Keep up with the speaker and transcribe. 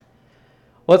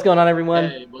What's going on, everyone?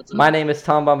 Hey, what's My up? name is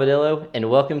Tom Bombadillo, and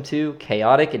welcome to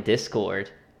Chaotic Discord.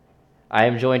 I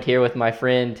am joined here with my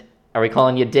friend. Are we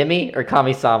calling you Demi or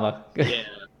Kami-sama? Yeah.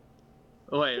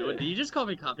 Wait, what, did you just call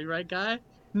me copyright guy?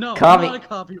 No, I'm not a Kami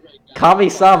copyright guy, you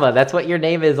Kami-sama. fucker. That's what your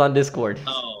name is on Discord.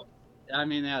 Oh, I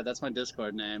mean, yeah, that's my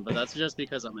Discord name, but that's just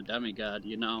because I'm a demigod,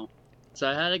 you know. So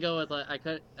I had to go with like I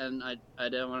could, and I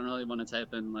didn't really want to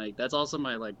type in like that's also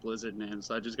my like Blizzard name,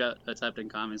 so I typed in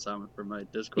Kami-sama for my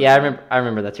Discord Yeah, I name. remember. I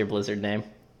remember that's your Blizzard name.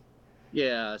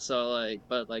 Yeah, so like,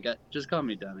 but like, just call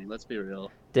me Demi. Let's be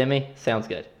real. Demi sounds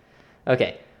good.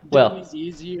 Okay. Well, Demi's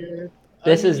easier. I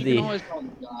this mean, is you can the. always call me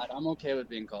God. I'm okay with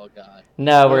being called God.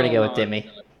 No, We we're gonna all go with know I'm a Demi.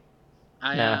 God.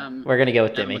 I No, we're gonna go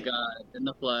with am a Demi. god in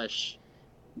the flesh.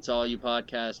 It's all you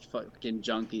podcast fucking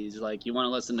junkies. Like, you want to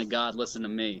listen to God, listen to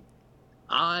me.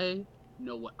 I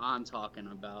know what I'm talking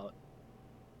about.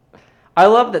 I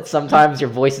love that sometimes your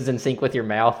voice is in sync with your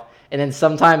mouth, and then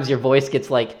sometimes your voice gets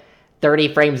like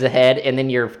 30 frames ahead, and then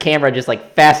your camera just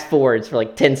like fast forwards for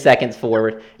like 10 seconds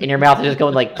forward, and your mouth is just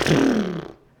going like.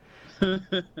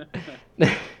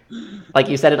 Like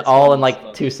you said it It's all in funny as like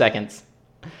fuck. 2 seconds.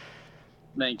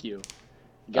 Thank you.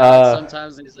 God Uh,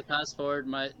 sometimes needs to fast forward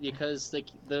because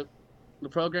the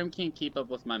program can't keep up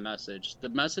with my message. The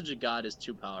message of God is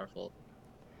too powerful.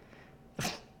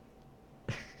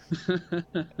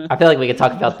 I feel like we could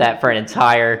talk about that for an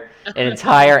entire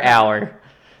hour,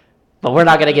 but we're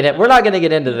not gonna get it. We're not gonna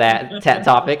get into that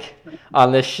topic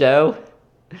on this show.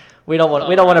 We don't want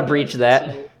to Alright, breach so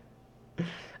that.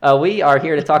 We are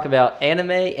here to talk about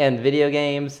anime and video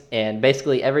games and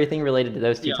basically everything related to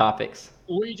those two yeah, topics.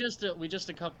 we just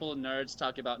a couple of nerds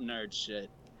talk about nerd shit.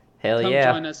 Hell Come yeah.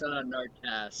 join us on our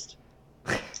nerdcast.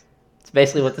 It's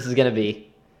basically what this is gonna be.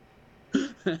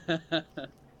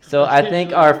 So I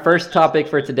think Occasionally, our we might first have topic someone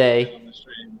for else join in today. on the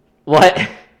stream. What?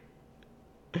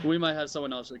 We might have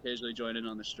someone else occasionally join in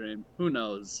on the stream. Who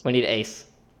knows? We need Ace,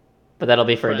 but that'll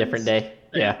be for a different Friends, day.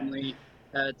 Yeah. family,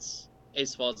 pets.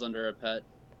 Ace falls under a pet.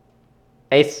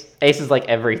 Ace is like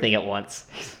everything at once.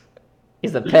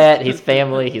 He's a pet, he's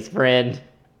family, he's friend.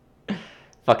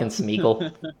 Fucking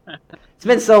Smeagol. It's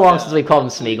been so long since Yeah. we called him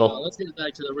Well, anyhow, Smeagol. let's get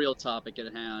back to the real topic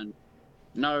at hand.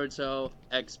 Naruto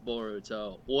x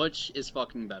Boruto. Which is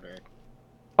fucking better?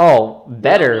 Oh, We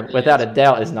all know better, the without a answer.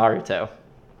 doubt, is Naruto.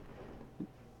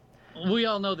 We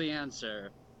all know the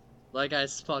answer. Like I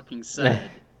fucking said.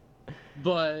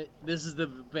 But this is the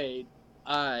debate.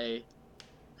 I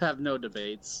have no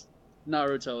debates.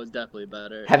 Naruto is definitely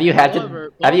better. have you had to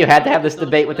However, have you had to have Boruto this is not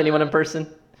debate as with anyone in bad.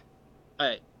 person?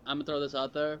 Hey, I'm gonna throw this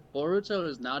out there. Boruto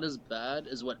is not as bad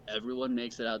as what everyone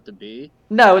makes it out to be.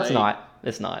 No, it's Like, not.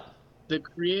 It's not. the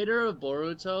creator of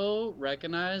Boruto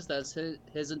recognized that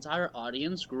his entire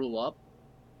audience grew up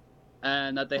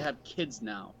and that they have kids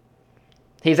now.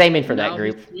 He's aiming for that Now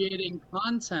he's group. creating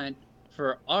content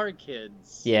for our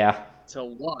kids Yeah. to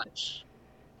watch.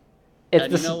 It's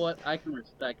And you know the what? I can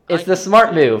respect. I it's the can smart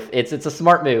see it. move. It's a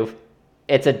smart move.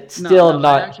 It's a No, still no, I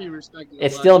not actually respect it a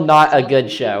it's lot still because not a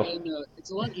good show. it's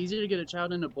a lot easier to get a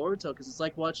child into Boruto because it's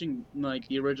like watching like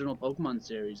the original Pokemon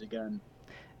series again.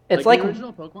 It's Like the like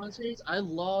original Pokemon series, I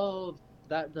love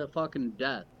that the fucking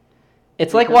death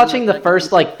It's like because of the watching the fact that first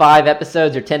it's like like 5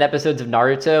 episodes or 10 episodes of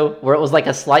Naruto, where it was like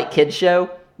a slight kid show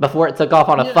before it took off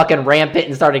on a yeah. fucking rampant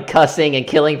and started cussing and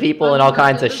killing people I and all mean,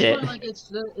 kinds at of this shit. point, like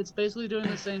it's basically doing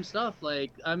the same stuff.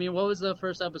 Like, I mean, what was the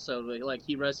first episode? Like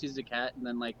he rescues the cat, and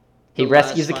then like He the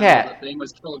rescues last a final the cat. thing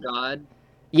was kill God.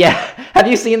 Yeah, have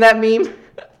you seen that meme?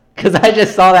 Because I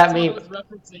just saw that So I meme. was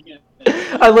referencing it.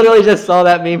 I literally just saw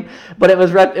that meme, but it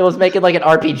was making like an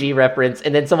RPG reference,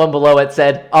 and then someone below it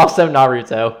said also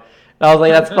Naruto. And I was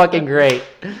like, that's fucking great.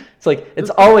 It's like it's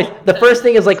always the first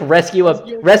thing is like rescue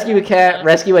a cat,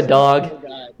 rescue a dog.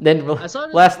 Then I saw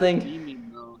it as a last D&D thing,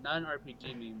 meme though, not an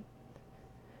RPG meme.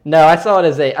 no, I saw it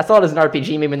as an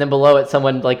RPG meme, and then below it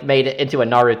someone like made it into a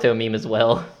Naruto meme as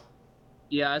well.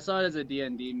 Yeah, I saw it as a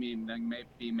D&D meme, then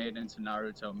maybe made into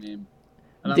Naruto meme.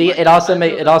 And I'm D like, I feel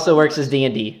it that's also too works much. as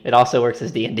D&D. It also works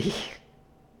as D&D.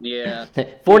 Yeah.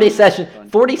 40 But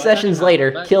sessions anyhow,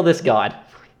 later, back kill this god.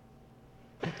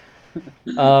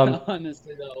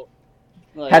 honestly though,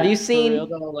 Have you like for real seen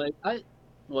though, like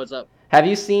what's up? Have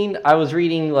you seen? I was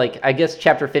reading, like, I guess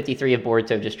chapter 53 of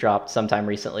Boruto just dropped sometime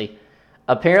recently.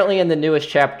 Apparently, in the newest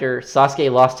chapter,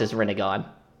 Sasuke lost his Rinnegan.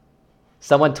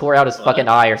 Someone tore out his fucking What?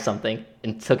 eye or something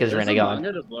and took his There's a Rinnegan.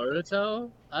 manga to Boruto?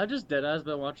 I just deadass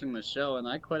been watching the show and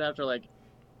I quit after like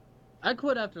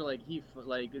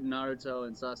Naruto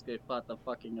and Sasuke fought the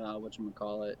fucking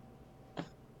whatchamacallit.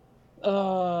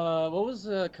 What was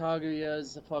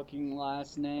Kaguya's fucking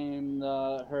last name?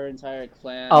 Her entire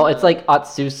clan. Oh, it's like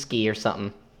Atsuski or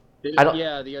something. I don't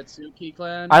Yeah, the Atsuki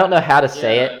clan. I don't know how to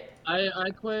say Yeah, it. I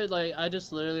quit. Like, I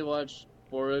just literally watched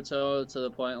Boruto to the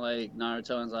point like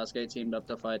Naruto and Sasuke teamed up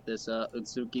to fight this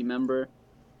Utsuki member,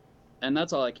 and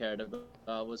that's all I cared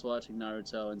about was watching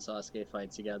Naruto and Sasuke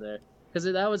fight together. Because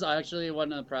that was actually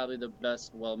one of probably the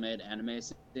best well-made anime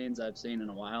scenes I've seen in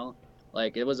a while.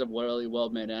 Like, it was a really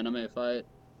well-made anime fight.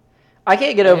 I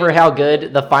can't get I over hated how Boruto.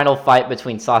 good the final fight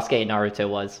between Sasuke and Naruto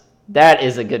was. That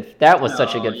was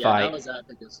such a No, good yeah, that fight. was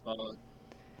epic as fuck. That was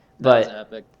But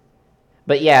epic.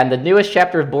 but yeah, in the newest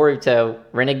chapter of Boruto,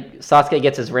 Sasuke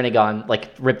gets his Rinnegan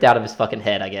like ripped out of his fucking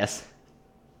head, I guess.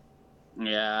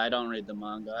 Yeah, I don't read the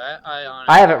manga. I I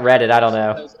honestly haven't read it, I don't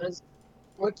know.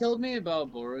 what killed me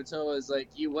about Boruto is like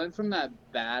you went from that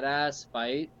badass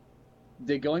fight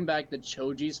to going back to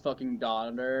Choji's fucking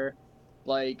daughter,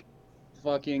 like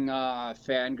fucking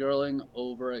fangirling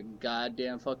over a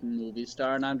goddamn fucking movie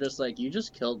star, and I'm just like, you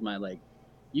killed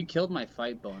my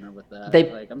fight boner with that.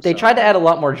 Like, I'm They tried to add sorry. a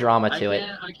lot more drama to it.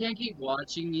 I can't keep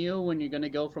watching you when you're gonna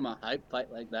go from a hype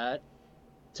fight like that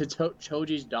to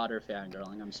Choji's daughter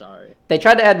fangirling. I'm sorry. They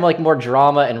tried to add like more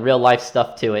drama and real life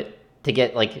stuff to it to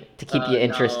get like to keep you No,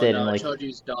 interested and like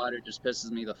Choji's daughter just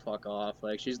pisses me the fuck off.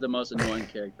 Like, she's the most annoying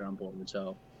character on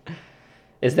Boruto.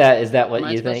 is that what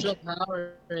My you special think?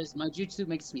 power is my jutsu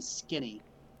makes me skinny.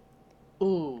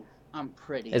 Ooh, I'm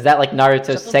pretty. Is that like Naruto's Shut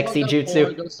the fuck sexy up, or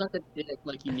jutsu? go suck a dick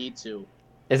like you need to.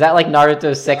 Is that like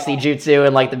Naruto's sexy God. jutsu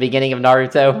in like the beginning of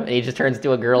Naruto and he just turns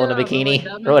into a girl in a Yeah, but like bikini that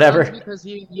or makes sense whatever? because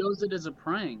he used it as a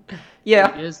prank. Like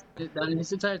Yeah. his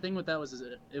entire thing with that was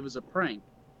it was a prank.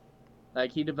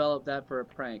 Like he developed that for a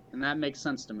prank, and that makes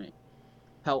sense to me.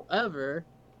 However,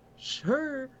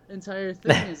 her entire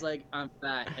thing is like, I'm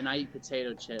fat and I eat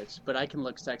potato chips, but I can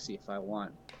look sexy if I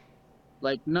want.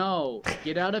 Like, no,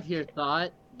 get out of here,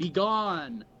 thought. Be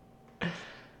gone.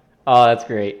 Oh, that's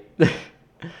great.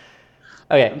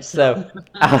 Okay, I'm so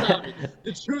sorry.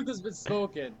 The truth has been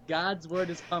spoken. God's word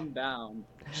has come down.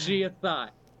 She a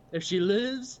thought. If she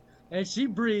lives and she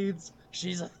breathes,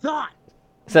 she's a thought.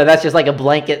 so that's just like a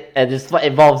blanket and just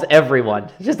involves everyone.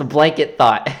 It's just a blanket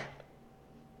thought.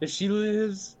 If she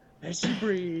lives and she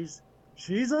breathes,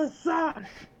 she's a thought.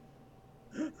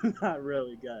 Not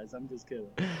really, guys. I'm just kidding.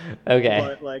 Okay.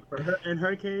 But like for her, in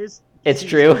her case, It's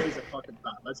true. She's a fucking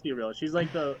thought. Let's be real. She's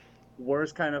like the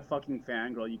worst kind of fucking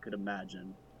fangirl you could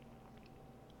imagine.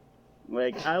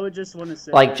 Like I would just want to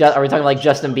say, Like are we talking like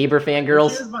Justin Bieber if she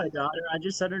fangirls? was my daughter, I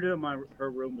just sent her to her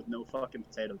room with no fucking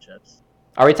potato chips.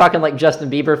 Are we talking like Justin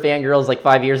Bieber fangirls like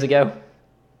 5 years ago?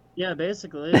 Yeah,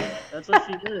 basically, that's what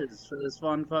she is for this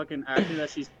fun fucking actor that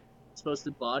she's supposed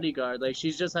to bodyguard. Like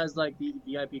she just has like the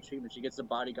VIP treatment. She gets to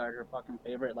bodyguard her fucking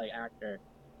favorite like actor.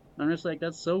 I'm just like,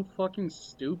 that's so fucking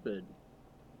stupid.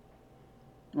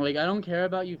 Like, I don't care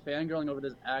about you fangirling over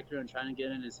this actor and trying to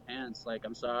get in his pants. Like,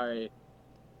 I'm sorry.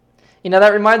 You know,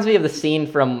 that reminds me of the scene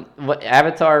from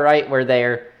Avatar, right, where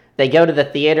they go to the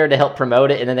theater to help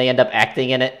promote it, and then they end up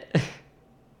acting in it.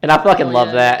 And I fucking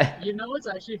love that. You know what's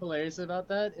actually hilarious about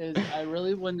that is I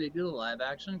really, when they do the live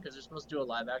action, because they're supposed to do a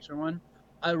live action one,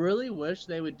 I really wish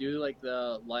they would do like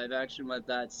the live action with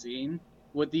that scene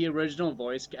with the original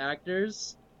voice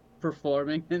actors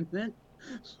performing in it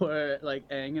for like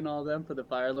Aang and all them for the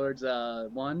Fire Lords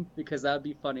one, because that would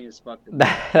be funny as fuck to me.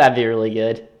 That'd be really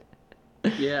good.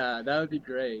 Yeah, that would be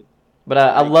great. But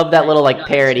I love that little like guys,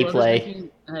 parody play.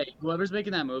 Whoever's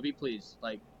making that movie, please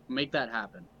like make that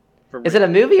happen. Is it a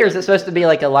movie or is it supposed to be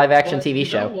like a live action TV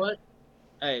show? You know what?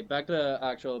 Hey, back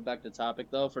to topic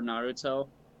though for Naruto.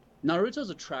 Naruto's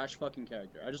a trash fucking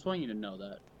character. I just want you to know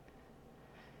that.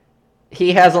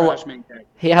 He has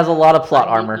he has a lot of plot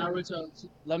I hate armor. Naruto.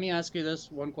 Let me ask you this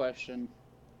one question.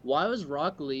 Why was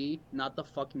Rock Lee not the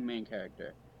fucking main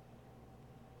character?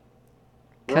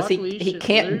 Because Rock Lee he should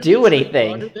can't literally do train anything.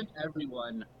 harder than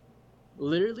everyone.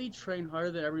 Literally train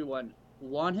harder than everyone.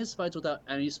 Won his fights without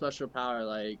any special power,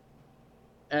 like,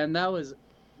 and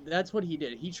that's what he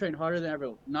did. He trained harder than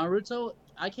everyone. Naruto,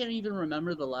 I can't even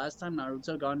remember the last time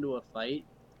Naruto got into a fight,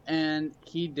 and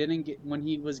he didn't get, when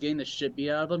he was getting the shit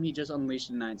beat out of him, he just unleashed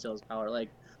Nine Tails power. Like,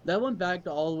 that went back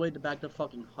to all the way to back to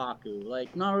fucking Haku.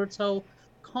 Like, Naruto,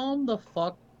 calm the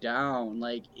fuck down.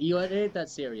 Like, you ain't that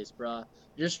serious, bruh.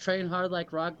 Just train hard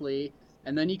like Rock Lee,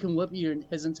 and then you can whip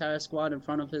his entire squad in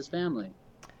front of his family.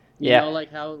 You know,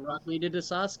 like how Rock Lee did to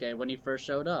Sasuke when he first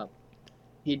showed up.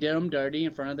 He did him dirty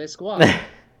in front of their squad.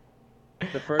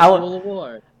 The first rule of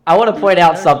war. I want to point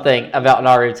out something about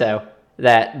Naruto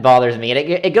that bothers me, and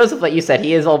it goes with what you said.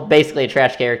 He is basically a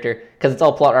trash character because it's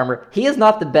all plot armor. He is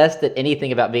not the best at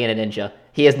anything about being a ninja.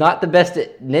 He is not the best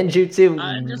at ninjutsu,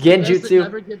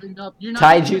 genjutsu,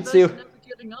 taijutsu.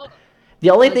 The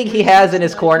only Like, thing he there's has in reason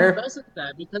his I can corner, invest in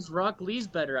that because Rock Lee's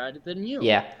better at it than you.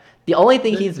 yeah. The only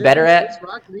thing The he's better difference is at,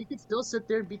 Rock Lee could still sit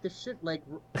there and beat the shit. Like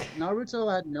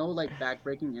Naruto had no like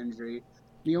backbreaking injury.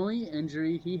 The only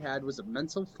injury he had was a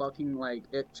mental fucking like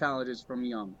challenges from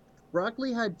young. Rock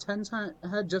Lee had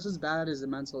had just as bad as the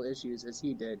mental issues as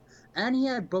he did, and he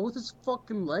had both his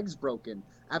fucking legs broken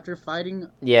after fighting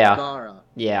yeah, Gara.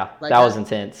 yeah, Like that was that.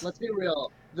 intense. Let's be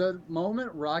real. The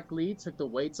moment Rock Lee took the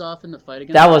weights off in the fight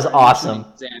against That was Gara in the Chunin awesome.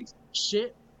 exams,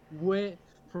 shit went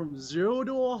from 0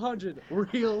 to 100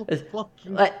 real It's,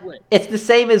 fucking like, quick. it's the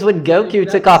same as when Like Goku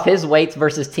took off that's his weights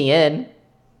versus Tien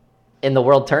in the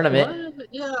World Tournament. what?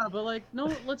 Yeah, but like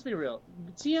no, let's be real.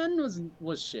 Tien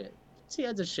was shit.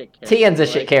 Tien's a shit Tien's character. a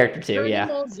shit Like character too, Dragon yeah.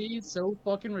 Ball Z is so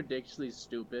fucking ridiculously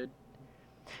stupid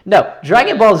No,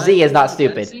 Dragon that Ball I Z is feel not like that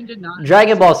stupid. scene did not need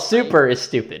Dragon to Ball be hyped. Super is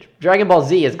stupid. Dragon Ball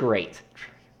Z is great.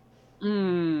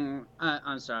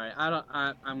 I'm sorry. I don't.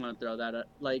 I'm gonna throw that up.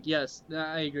 Like, yes,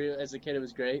 I agree. As a kid, it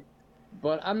was great,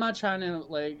 but I'm not trying to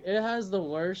like. It has the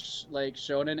worst like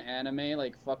shonen anime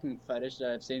like fucking fetish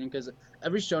that I've seen because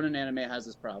every shonen anime has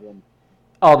this problem.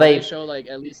 Oh, Where they they, show like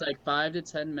at least like 5 to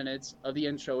 10 minutes of the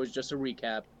intro is just a recap.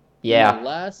 Then the yeah.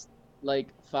 last like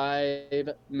 5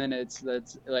 minutes,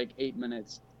 that's like 8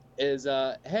 minutes, is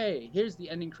hey, here's the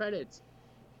ending credits.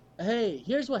 Hey,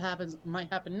 here's what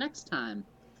might happen next time.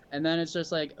 And then it's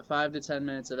just like 5 to 10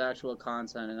 minutes of actual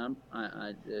content,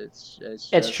 and it's It's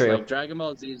just true. like Dragon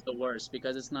Ball Z is the worst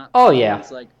because it's not Oh, funny. yeah. It's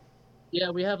like, yeah,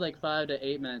 we have like 5 to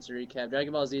 8 minutes to recap.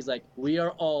 Dragon Ball Z is like we are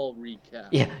all recap.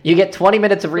 Yeah, you get 20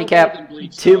 minutes of Still better than recap,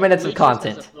 Bleach, 2 though. minutes of Bleach just has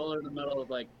a content. filler in the middle of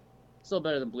like, still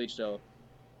better than Bleach though.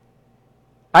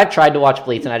 I've tried to watch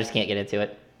Bleach and I just can't get into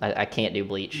it. I can't do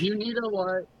Bleach. You need to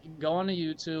watch, go on to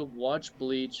YouTube, watch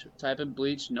Bleach, type in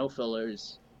Bleach, no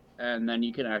fillers, and then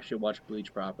you can actually watch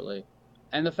Bleach properly.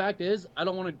 And the fact is, I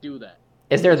don't want to do that.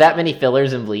 Is there I'm that sorry. many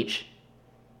fillers in Bleach?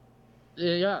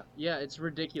 Yeah, it's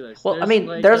ridiculous. Well, I mean,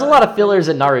 like, there's a lot of fillers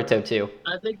in Naruto too.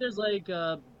 I think there's like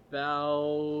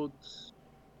about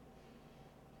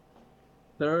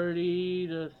 30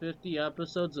 to 50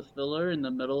 episodes of filler in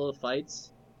the middle of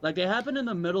fights. Like they happen in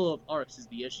the middle of arcs is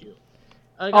the issue.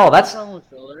 Like, I Oh, don't have a that's problem with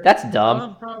filler. that's I don't dumb.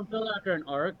 have a problem with filler after an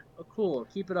arc. Oh, cool,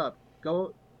 keep it up.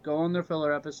 Go on their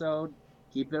filler episode.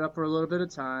 Keep it up for a little bit of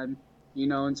time,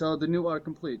 until the new arc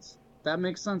completes. That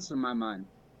makes sense in my mind.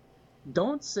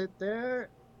 Don't sit there,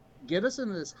 get us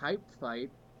into this hype fight,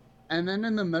 and then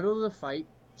in the middle of the fight,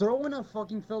 throw in a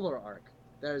fucking filler arc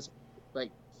that is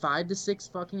like 5 to 6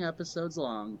 fucking episodes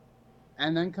long,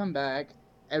 and then come back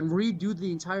and redo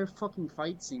the entire fucking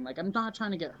fight scene. Like, I'm not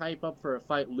trying to get hype up for a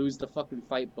fight, lose the fucking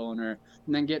fight boner,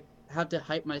 and then have to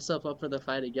hype myself up for the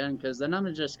fight again, because then I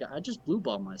just blue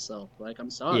ball myself. Like, I'm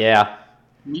sorry. Yeah.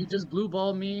 You just blue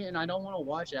ball me, and I don't want to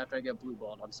watch it after I get blue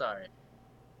balled. I'm sorry.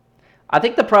 I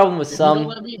think the problem with If you don't some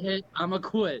let me hit, I'ma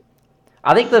quit.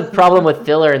 I think the problem with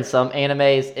filler in some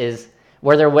animes is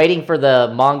where they're waiting for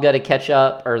the manga to catch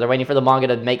up or they're waiting for the manga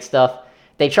to make stuff.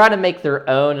 They try to make their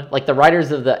own, like the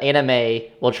writers of the anime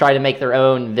will try to make their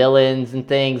own villains and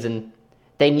things, and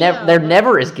they're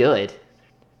never as good.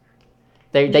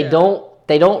 They Yeah.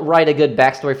 don't write a good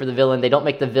backstory for the villain. They don't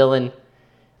make the villain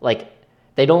like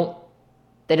they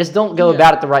just don't go Yeah.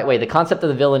 about it the right way. The concept of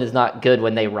the villain is not good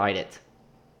when they write it.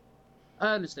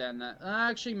 I understand that. That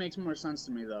actually makes more sense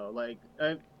to me, though. Like,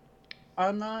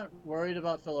 I'm not worried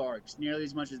about filler arcs nearly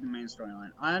as much as the main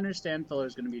storyline. I understand filler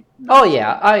is going to be. Oh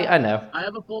yeah, I know. I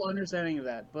have a full understanding of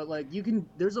that, but like,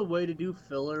 there's a way to do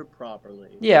filler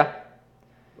properly. Yeah.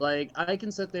 Like, I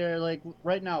can sit there, like,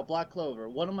 right now, Black Clover,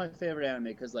 one of my favorite anime,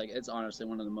 because, like, it's honestly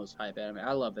one of the most hype anime.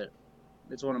 I love it.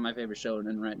 It's one of my favorite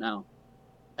shonen right now.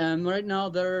 And right now,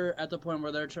 they're at the point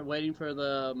where they're waiting for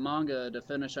the manga to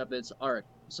finish up its arc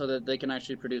so that they can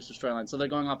actually produce a storyline. So they're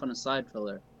going off on a side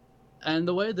filler. And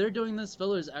the way they're doing this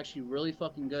filler is actually really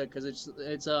fucking good because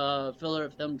it's a filler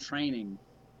of him training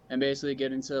and basically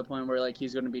getting to the point where, like,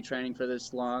 he's going to be training for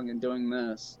this long and doing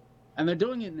this. And they're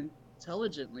doing it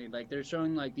intelligently. Like, they're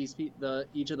showing, like,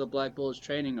 each of the Black Bull's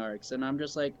training arcs. And I'm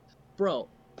just like, bro,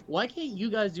 why can't you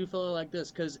guys do filler like this?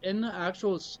 Because in the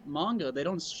actual manga, they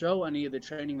don't show any of the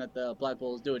training that the Black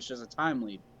Bulls do. It's just a time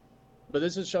leap. But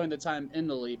this is showing the time in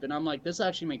the leap, and I'm like, this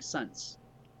actually makes sense.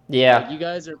 Yeah. Like, you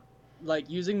guys are like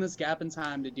using this gap in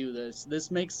time to do this.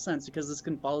 This makes sense because this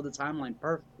can follow the timeline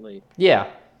perfectly. Yeah.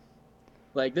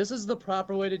 Like, this is the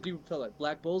proper way to do filler.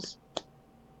 Black Bulls,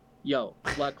 yo.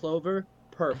 Black Clover,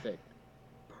 perfect.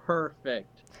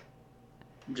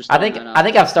 I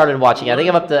think I've started watching. I think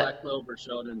I'm up to Black Clover,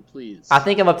 Sheldon, please. I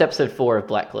think I'm up to episode 4 of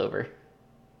Black Clover.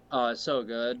 Oh, it's so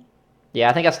good. Yeah,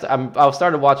 I think I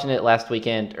started watching it last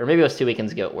weekend, or maybe it was 2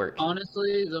 weekends ago at work.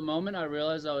 Honestly, the moment I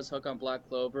realized I was hooked on Black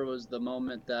Clover was the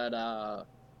moment that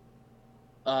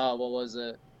what was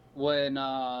it? When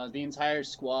the entire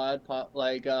squad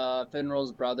like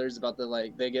Finral's brother's about to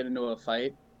like they get into a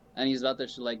fight and he's about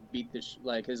to like beat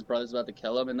like his brother's about to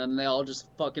kill him and then they all just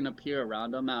fucking appear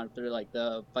around him after like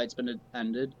the fight's been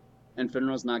ended and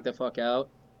Finral's knocked the fuck out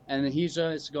and then he's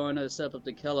just going to step up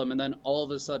to kill him and then all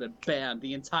of a sudden bam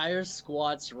the entire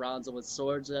squad surrounds him with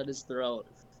swords at his throat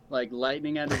like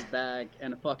lightning at his back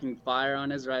and fucking fire on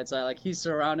his right side like he's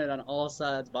surrounded on all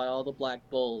sides by all the Black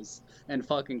Bulls and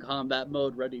fucking combat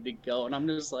mode ready to go. And I'm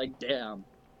just like, damn.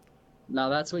 Now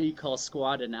that's what you call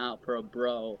squatting out for a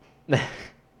bro.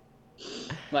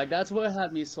 Like that's what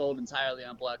had me sold entirely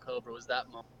on Black Cobra was that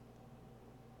moment.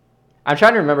 I'm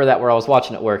trying to remember that where I was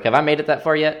watching at work. Have I made it that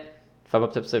far yet? If I'm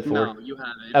up to episode 4? No, you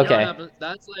haven't. Okay.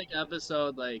 That's like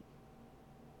episode like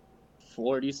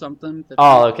 40 something. 50.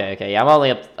 Oh, okay. Yeah, I'm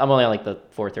only on like the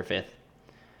 4th or 5th.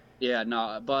 Yeah,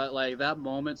 no, but like that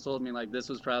moment told me like this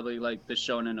was probably like the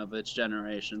shonen of its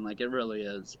generation. Like it really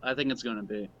is. I think it's gonna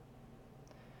be.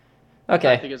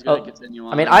 Okay. I think it's gonna continue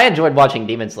on. I mean, I enjoyed watching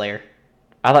Demon Slayer.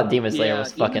 I thought Demon Slayer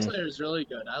was Demon fucking. Slayer is really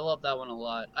good. I love that one a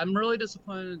lot. I'm really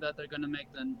disappointed that they're gonna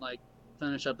make them like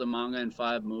finish up the manga in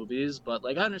 5 movies, but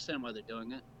like I understand why they're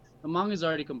doing it. The manga's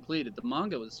already completed. The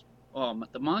manga was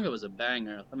a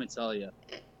banger. Let me tell you.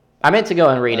 I meant to go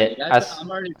and read it.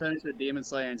 I'm already finished with Demon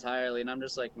Slayer entirely, and I'm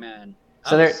just like, man,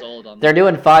 So I'm sold on they're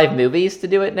doing 5 movies to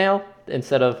do it now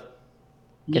instead of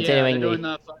continuing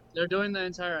they're doing the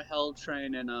entire Hell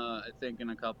Train in I think in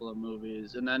a couple of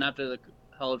movies, and then after the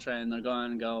Hell Train, they're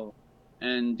going to go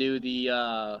and do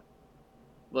the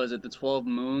was it the 12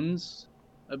 Moons,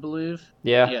 I believe?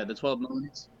 Yeah, the 12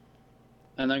 Moons,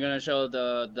 and they're gonna show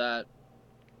that.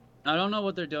 I don't know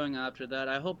what they're doing after that.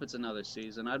 I hope it's another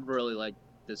season. I'd really like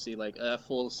to see like a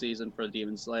full season for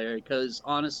Demon Slayer because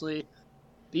honestly,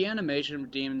 the animation of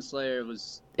Demon Slayer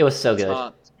was so good.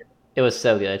 top. It was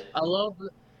so good. I love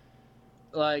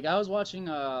like I was watching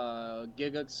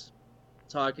Gigux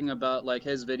talking about like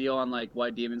his video on like why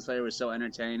Demon Slayer was so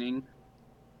entertaining,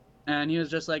 and he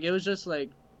was just like it was just like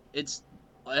it's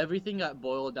everything got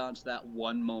boiled down to that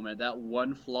one moment, that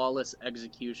one flawless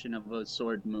execution of a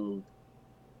sword move.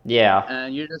 Yeah.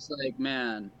 And you're just like,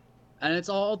 man. And it's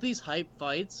all these hype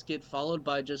fights get followed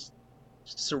by just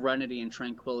serenity and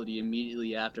tranquility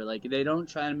immediately after. Like they don't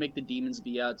try to make the demons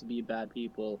be out to be bad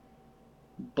people,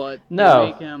 but No.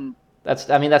 they make him.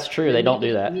 That's true. They don't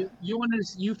do that.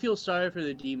 You feel sorry for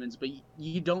the demons, but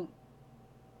you don't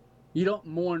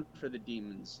mourn for the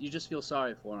demons. You just feel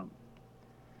sorry for them.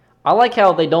 I like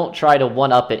how they don't try to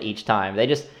one-up it each time. They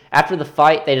just, after the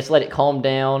fight, they just let it calm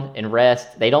down and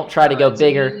rest. They don't try to go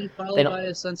bigger. Followed by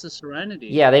a sense of serenity.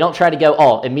 Yeah, they don't try to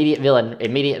go, immediate villain,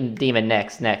 immediate demon,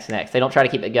 next. They don't try to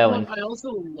keep it going. What I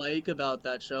also like about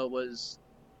that show was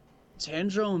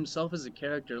Tanjiro himself as a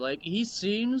character. Like, he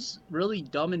seems really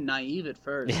dumb and naive at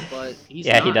first, but he's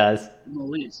yeah, not he does. in the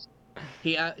least.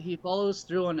 He follows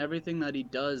through on everything that he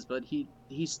does, but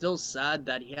he's still sad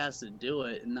that he has to do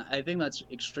it, and I think that's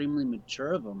extremely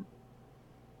mature of him.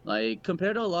 Like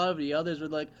compared to a lot of the others, we're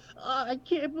like, oh, I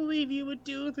can't believe you would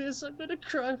do this. I'm gonna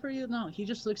cry for you. No, he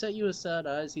just looks at you with sad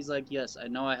eyes. He's like, yes, I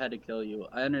know I had to kill you.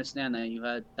 I understand that you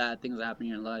had bad things happen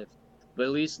in your life, but at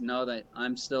least know that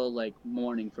I'm still like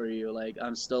mourning for you. Like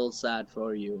I'm still sad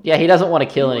for you. Yeah, he doesn't want to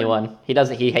kill anyone. He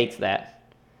doesn't. He hates that.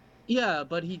 Yeah,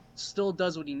 but he still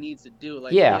does what he needs to do.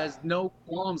 Like yeah. He has no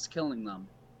qualms killing them.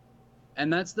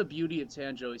 And that's the beauty of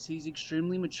Tanjiro, is he's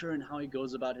extremely mature in how he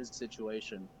goes about his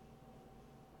situation.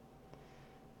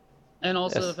 And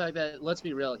also the fact that, let's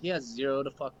be real, he had zero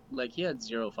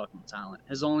fucking talent.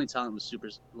 His only talent was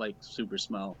super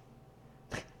smell.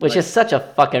 Which is such a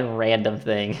fucking random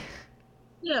thing.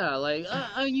 Yeah, like,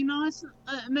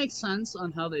 it makes sense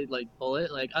on how they, like, pull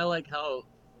it. Like, I like how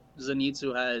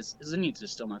Zenitsu's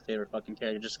still my favorite fucking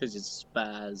character just because he's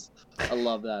spaz. I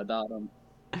love that about him.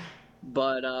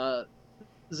 But,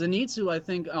 Zenitsu, I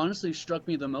think, honestly struck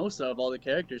me the most out of all the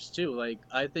characters, too. Like,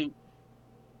 I think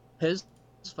his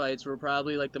fights were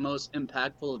probably, like, the most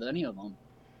impactful of any of them.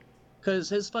 Because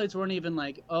his fights weren't even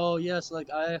like, oh, yes, like,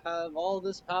 I have all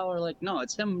this power. Like, no,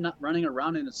 it's him not running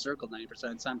around in a circle 90%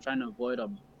 of the time trying to avoid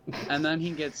him. And then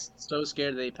he gets so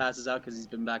scared that he passes out because he's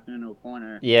been backed into a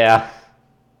corner. Yeah.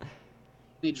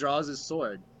 He draws his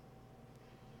sword.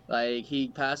 Like, he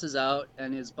passes out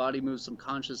and his body moves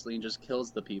subconsciously and just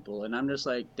kills the people. And I'm just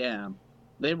like, damn.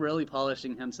 They're really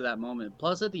polishing him to that moment.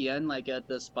 Plus, at the end, like, at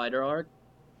the Spider arc,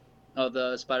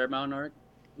 the Spider Mountain arc,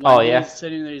 when he's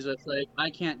sitting there, he's just like, I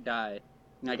can't die.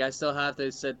 Like, I still have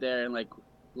to sit there and, like,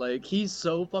 Like, he's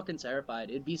so fucking terrified.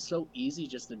 It'd be so easy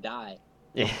just to die.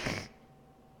 Yeah.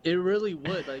 It really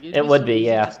would. Like, it'd It be would so be, easy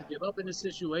yeah. just to give up in a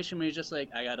situation where you're just like,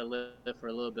 I gotta live for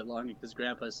a little bit longer because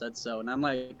Grandpa said so. And I'm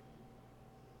like,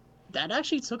 that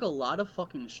actually took a lot of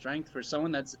fucking strength for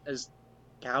someone that's as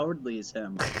cowardly as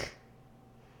him.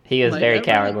 He is Like, very it really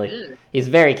cowardly. did. He's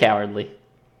very cowardly.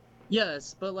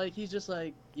 Yes, but like he's just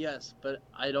like, yes, but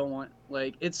I don't want,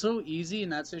 like, it's so easy in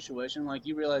that situation, like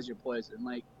you realize you're poisoned,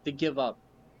 like to give up.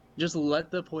 Just let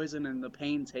the poison and the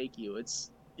pain take you. It's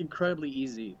incredibly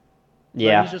easy. But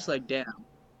Yeah, he's just like, damn,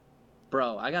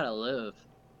 bro, I gotta live.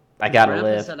 I gotta Grandpa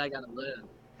live. said I gotta live.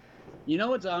 You know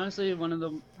what's honestly one of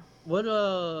the what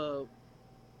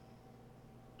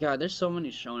God, there's so many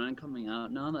shonen coming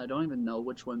out now that I don't even know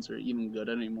which ones are even good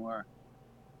anymore.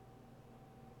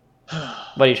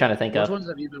 What are you trying to think Which of? ones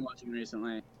have you been watching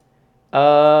recently?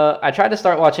 I tried to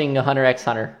start watching Hunter x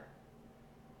Hunter.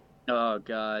 Oh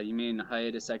God, you mean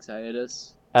Hiatus X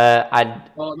Hiatus? I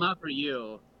Well, not for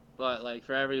you, but like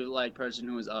for every like person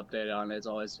who is updated on it, it's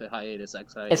always Hiatus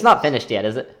X Hiatus. it's not finished yet,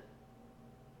 is it?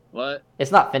 What?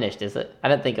 It's not finished, is it? I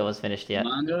didn't think it was finished The yet.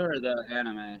 manga or the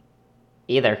anime?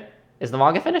 Either. Is the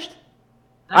manga finished?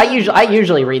 I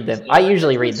usually read them. I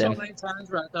usually read So them. many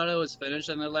times where I thought it was finished,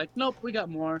 and they're like, "Nope, we got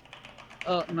more."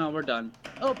 Oh no, we're done.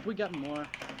 Oh, we got more.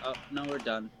 Oh no, we're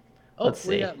done. Oh, Let's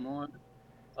we see. got more.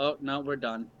 Oh no, we're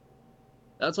done.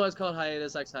 That's why it's called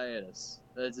Hiatus X Hiatus.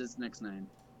 That's its next name.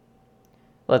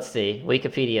 Let's see.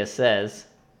 Wikipedia says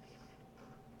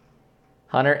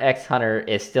Hunter x Hunter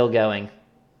is still going.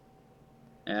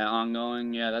 Yeah,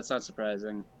 ongoing. Yeah, that's not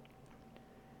surprising.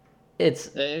 It's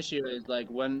The issue is like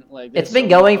when like it's there's been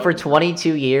so going much for fucking-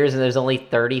 22 years and there's only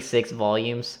 36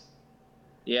 volumes.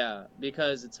 Yeah,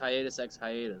 because it's Hiatus X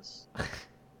Hiatus.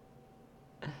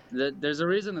 There's a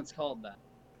reason it's called that.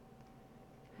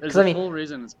 There's 'Cause, I a mean- full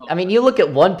reason it's called I mean, that. you look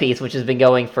at One Piece, which has been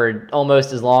going for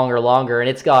almost as long or longer, and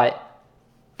it's got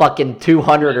fucking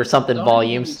 200 or something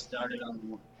volumes.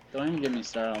 Don't even get me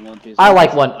started on One Piece. I like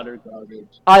Piece is One- utter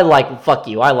garbage. Fuck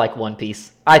you, I like One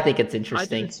Piece. I think it's I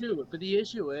interesting. do too, but the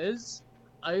issue is,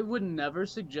 I would never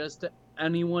suggest to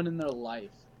anyone in their life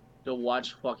to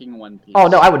watch fucking One Piece. Oh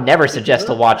no, I would never suggest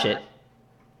to watch it.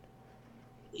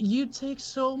 You take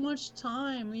so much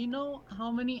time. You know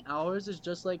how many hours is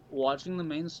just like watching the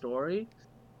main story?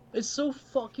 It's so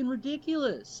fucking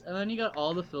ridiculous. And then you got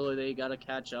all the filler that you gotta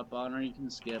catch up on or you can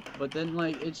skip. But then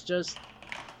like it's just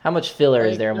How much filler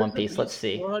is like, there in there's One at Piece? Let's least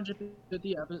see.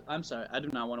 450 episodes. I'm sorry, I do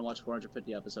not want to watch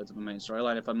 450 episodes of the main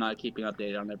storyline if I'm not keeping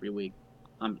updated on every week.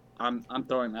 I'm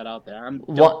throwing that out there.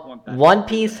 Don't want that. One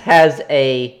Piece has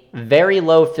a very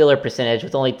low filler percentage,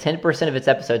 with only 10% of its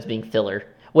episodes being filler.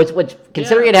 Which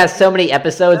considering it has so many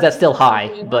episodes, that's still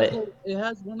high. But it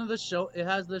has one of the show. It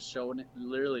has the shonen.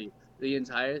 Literally, the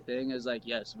entire thing is like,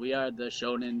 yes, we are the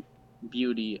shonen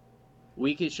beauty.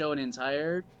 We could show an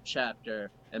entire chapter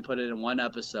and put it in one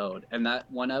episode, and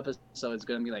that one episode is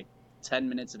gonna be like 10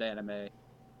 minutes of anime,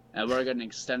 and we're gonna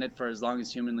extend it for as long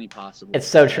as humanly possible. it's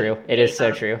so true. It is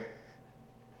so true.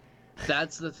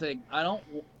 That's the thing.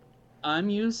 I'm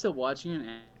used to watching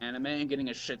an anime and getting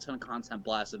a shit ton of content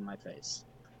blasted in my face.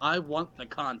 I want the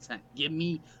content. Give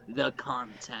me the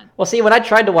content. Well, see, when I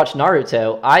tried to watch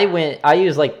Naruto, I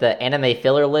used like the anime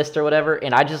filler list or whatever,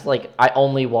 and I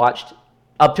only watched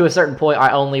up to a certain point.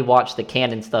 I only watched the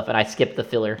canon stuff, and I skipped the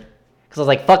filler because I was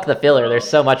like, "Fuck the filler." There's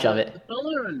so much of it. The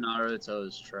filler in Naruto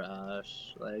is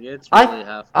trash. Like it's I- really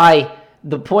half.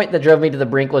 The point that drove me to the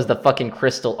brink was the fucking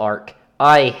crystal arc.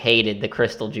 I hated the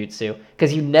crystal jutsu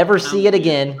because you never see it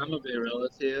again. I'm gonna be real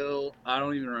with you. I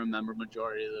don't even remember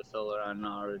majority of the filler on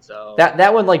Naruto.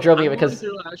 That one like drove me I'm because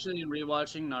going through actually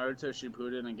rewatching Naruto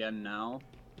Shippuden again now.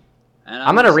 And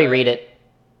I'm gonna just reread like- it.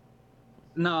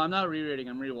 No, I'm not rereading.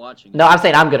 I'm rewatching. No, I'm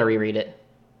saying I'm gonna reread it.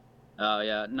 Oh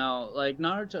yeah, no, like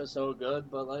Naruto's so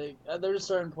good, but like there's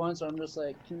certain points where I'm just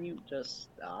like, can you just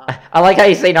stop? I like how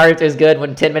you say Naruto is good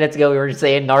when 10 minutes ago we were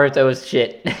saying Naruto is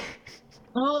shit.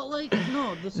 Oh, like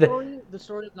no, the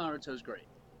story of Naruto is great.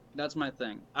 That's my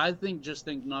thing. I think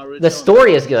Naruto. The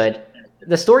story is good.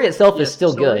 The story itself is still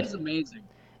the story good. is amazing.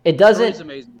 It The story is doesn't.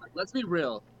 amazing. Like, let's be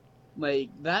real. Like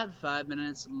that 5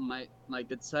 minutes like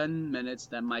the 10 minutes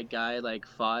that my guy like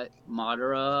fought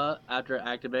Madara after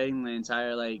activating the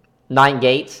entire like 9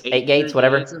 gates, 8 gates,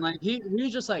 whatever. and like he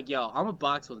was just like, yo, I'm a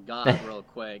box with God real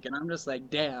quick, and I'm just like,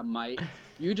 damn, Mike,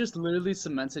 you just literally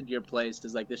cemented your place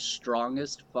as like the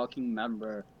strongest fucking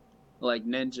member, like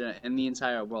ninja in the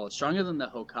entire world, stronger than the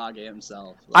Hokage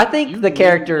himself. I Like, think you the literally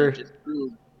character- just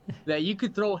proved that you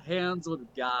could throw hands with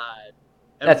God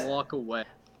and That's- walk away.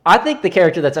 I think the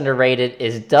character that's underrated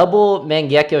is Double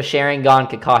Mangekyo Sharingan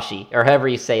Kakashi, or however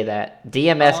you say that.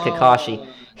 DMS Kakashi.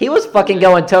 He was fucking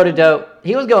going toe to toe.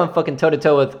 He was going fucking toe to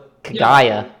toe with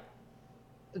Kagaya.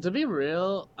 To be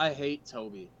real, I hate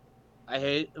Toby. I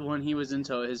hate when he was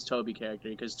into his Toby character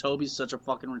because Toby's such a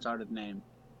fucking retarded name.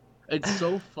 It's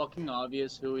so fucking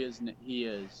obvious who he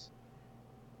is.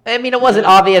 I mean, it wasn't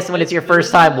obvious when it's your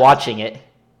first time watching it.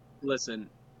 Listen,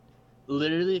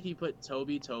 literally, if you put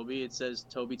Toby, it says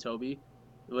Toby,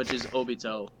 which is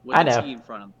Obito with a T in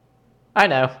front of him. I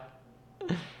know.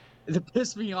 It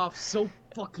pissed me off so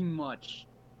fucking much.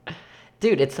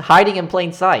 Dude, it's hiding in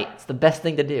plain sight. It's the best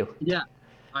thing to do. Yeah,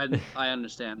 I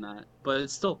understand that, but it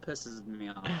still pisses me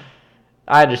off.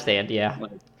 I understand, yeah.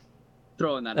 Like,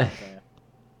 throwing that out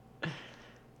there.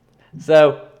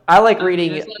 So I like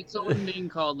reading. It's like someone being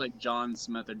called like John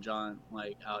Smith or John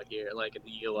like out here, like in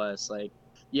the U.S. Like,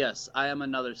 yes, I am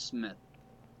another Smith.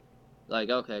 Like,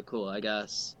 okay, cool. I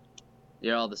guess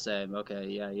you're all the same. Okay,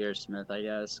 yeah, you're Smith. I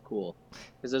guess cool.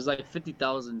 Because there's like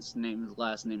 50,000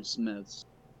 last name Smiths.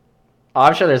 Oh,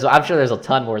 I'm sure there's a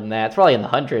ton more than that. It's probably in the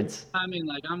hundreds. I mean,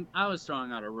 like I was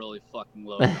throwing out a really fucking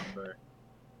low number.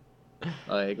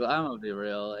 Like, I'm gonna be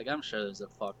real. Like, I'm sure there's a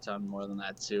fuck ton more than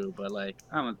that too. But like,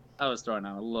 I was throwing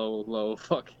out a low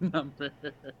fucking number.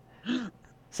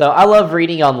 So I love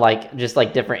reading on like just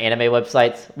like different anime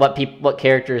websites what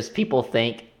characters people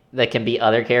think that can be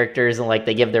other characters, and like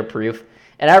they give their proof.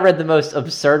 And I read the most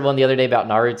absurd one the other day about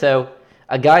Naruto.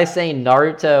 A guy saying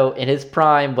Naruto in his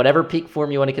prime, whatever peak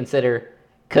form you want to consider,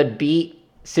 could beat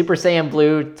Super Saiyan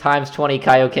Blue times 20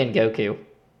 Kaioken Goku.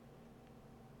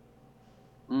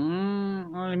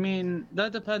 I mean,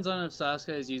 that depends on if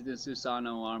Sasuke is using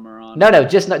Susanoo armor on. No,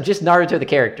 just Naruto the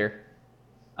character.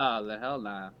 Oh, the hell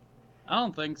nah. I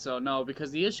don't think so, no,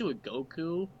 because the issue with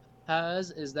Goku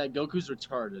is that Goku's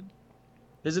retarded.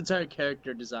 His entire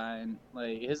character design,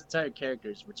 like, his entire character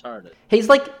is retarded. He's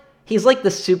like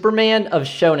the Superman of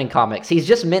shonen comics. He's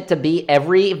just meant to be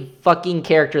every fucking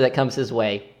character that comes his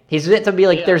way. He's meant to be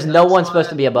like, there's no one supposed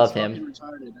to be above him.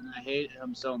 Retarded, and I hate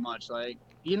him so much. Like,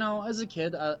 you know, as a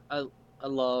kid, I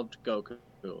loved Goku.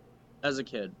 As a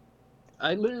kid,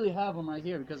 I literally have him right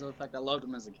here because of the fact I loved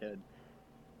him as a kid.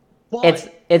 But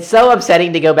it's so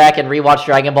upsetting to go back and rewatch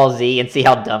Dragon Ball Z and see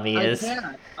how dumb he is.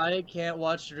 I can't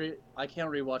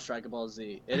rewatch Dragon Ball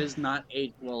Z. It is not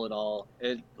aged well at all.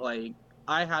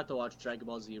 I have to watch Dragon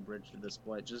Ball Z abridged at this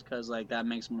point just because like that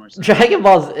makes more sense. Dragon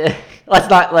Ball Z.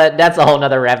 That's a whole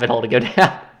nother rabbit hole to go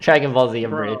down. Dragon Ball Z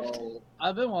abridged. Bro,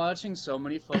 I've been watching so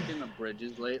many fucking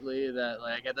abridges lately that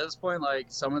like at this point like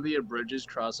some of the abridges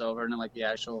cross over into like the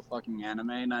actual fucking anime,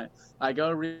 and I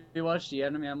go rewatch the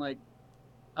anime. I'm like,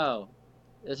 oh,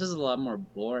 this is a lot more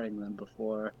boring than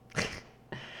before.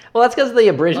 Well, that's because the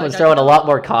abridged one's throwing a lot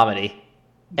more comedy.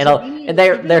 And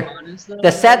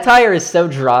the satire is so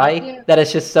dry that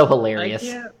it's just so hilarious.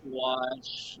 I can't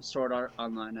watch Sword Art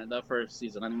Online at the first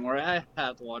season anymore. I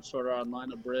have to watch Sword Art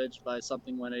Online abridged by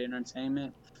Something Went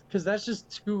Entertainment because that's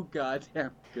just too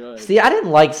goddamn good. See, I didn't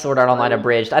like Sword Art Online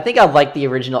abridged. I think I liked the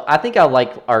original. I think I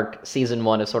like Arc Season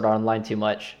 1 of Sword Art Online too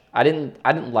much. I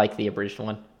didn't like the abridged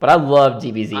one, but I love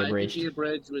DBZ abridged. The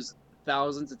abridged was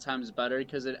thousands of times better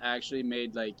because it actually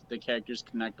made like the characters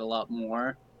connect a lot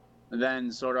more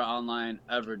than Sword Art Online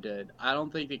ever did. I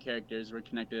don't think the characters were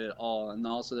connected at all, and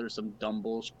also there's some dumb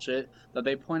bullshit that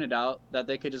they pointed out that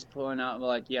they could just point out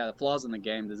like, yeah, the flaws in the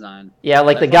game design. Yeah,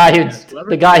 like the guy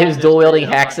who's dual wielding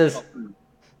hexes.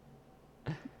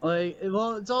 Like,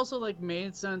 well, it's also like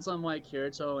made sense on why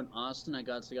Kirito and Austin I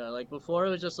got together. Like before, it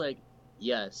was just like,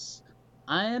 yes,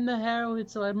 I am the heroine,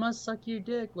 so I must suck your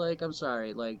dick. Like, I'm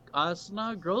sorry, like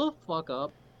Asuna, grow the fuck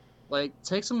up. Like,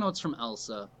 take some notes from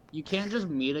Elsa. You can't just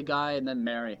meet a guy and then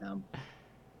marry him.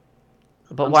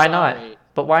 But why not?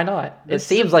 But why not? It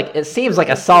seems like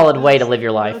a solid way to live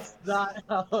your life. That's not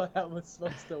how that was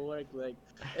supposed to work. Like,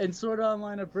 in Sword Art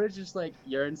Online abridged, it's like,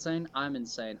 you're insane, I'm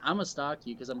insane. I'm gonna stalk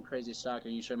you because I'm a crazy stalker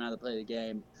and you show me how to play the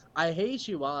game. I hate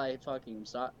you while I fucking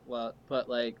stalk. Well, but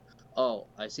like, oh,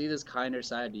 I see this kinder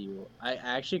side to you. I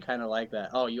actually kind of like that.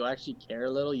 Oh, you actually care a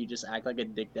little. You just act like a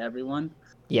dick to everyone.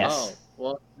 Yes. Oh,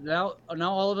 well, now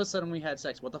all of a sudden we had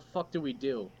sex. What the fuck do we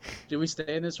do? Do we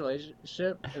stay in this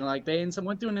relationship? And like they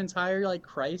went through an entire like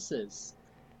crisis.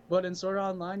 But in Sword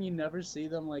Art Online, you never see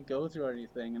them like go through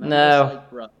anything. And I'm just like,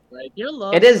 bro, like your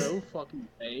love is so fucking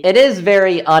fake. It is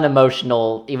very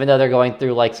unemotional, even though they're going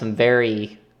through like some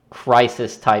very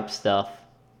crisis type stuff.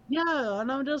 Yeah, and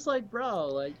I'm just like, bro,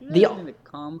 like you guys need to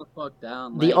calm the fuck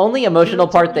down. The only emotional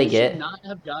part they get. Not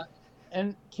have got.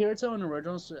 And Kirito in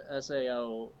original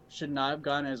SAO should not have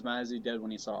gotten as mad as he did when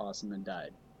he saw Austin and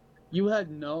died. You had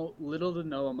little to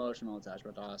no emotional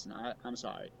attachment to Austin. I'm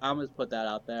sorry. I'm gonna put that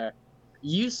out there.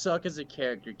 You suck as a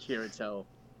character, Kirito.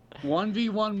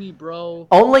 1v1 me, bro.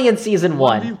 Only in season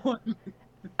 1.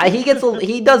 1v1.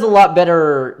 He does a lot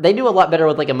better. They do a lot better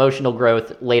with like emotional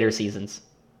growth later seasons.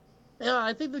 Yeah,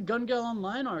 I think the Gun Gale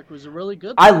Online arc was a really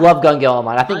good. I love Gun Gale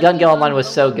Online. I think Gun Gale Online was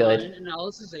so good. And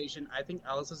Alicization, I think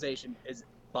Alicization is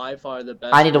by far the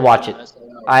best. I need to watch it.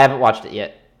 SAO. I haven't watched it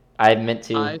yet. I meant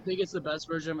to. I think it's the best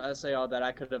version of SAO that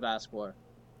I could have asked for.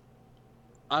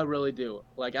 I really do.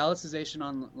 Like Alicization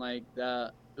on like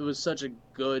that. It was such a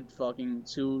good fucking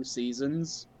 2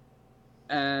 seasons,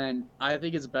 and I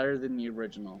think it's better than the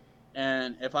original.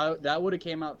 And if that would have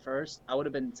came out first, I would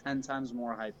have been 10 times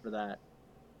more hyped for that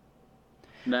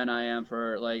than I am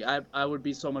for like I would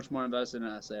be so much more invested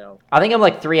in SAO. I think I'm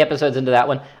like 3 episodes into that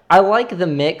one. I like the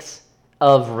mix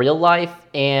of real life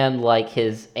and like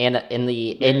his and in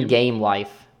the in-game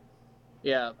life.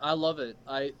 Yeah, I love it.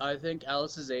 I think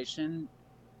Alicization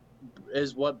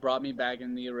is what brought me back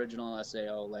in the original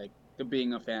SAO, like to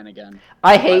being a fan again.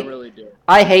 I really do.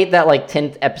 I hate that like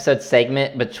 10th episode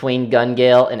segment between Gun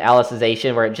Gale and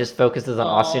Alicization where it just focuses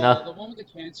on Asuna. The one with the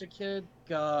cancer kid.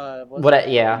 God.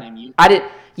 Yeah.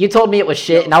 You told me it was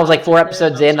shit, and I was like 4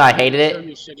 episodes in, and I hated it.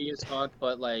 Shitty as fuck,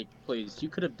 but like, please, you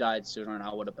could have died sooner, and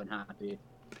I would have been happy.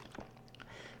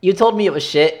 You told me it was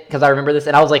shit because I remember this,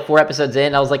 and I was like 4 episodes in,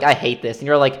 and I was like, I hate this, and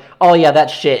you're like, oh yeah,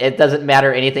 that's shit. It doesn't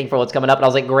matter anything for what's coming up, and I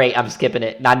was like, great, I'm skipping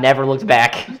it, and I never looked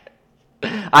back.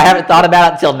 I haven't thought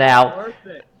about it until now. Worth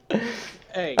it.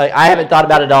 Hey, I haven't thought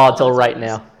about it at all until right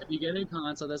now. If you get any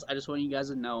comments on this, I just want you guys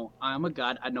to know I'm a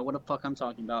god. I know what the fuck I'm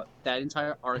talking about. That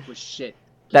entire arc was shit.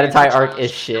 That entire arc is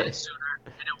shit. Sooner,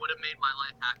 and it would have made my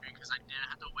life happier because I didn't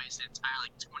have to waste the entire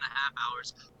like 2.5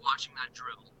 hours watching that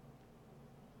drill.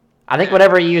 I think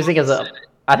whatever you're using is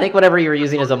whatever you were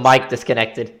using is a mic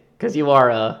disconnected because you are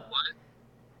What?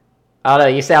 I don't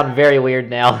know. You sound very weird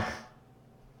now. What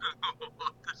the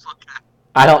fuck happened?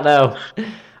 I don't know.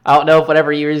 I don't know if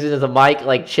whatever you're using as a mic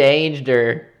like changed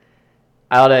or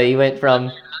I don't know. You went from.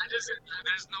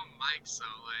 There's no mic, so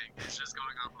like it's just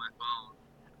going off my phone.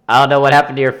 I don't know what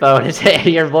happened to your phone.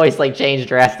 Your voice like changed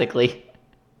drastically.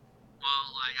 Well,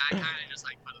 like I kind of just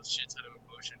like put a shit ton of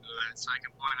emotion to that, so I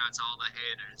can point out to all the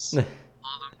haters,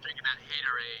 all them drinking that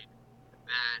haterade,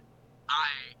 that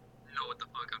I know what the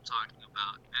fuck I'm talking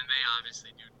about, and they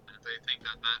obviously do. They think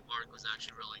that arc was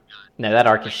actually really good. No, that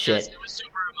arc is Yes, shit. it was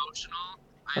super emotional.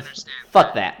 I understand.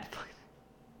 Fuck that.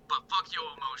 But fuck your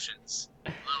emotions,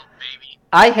 little baby.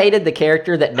 I hated the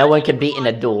character that no one could beat in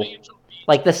a duel.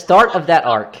 Like the start of that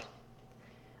arc.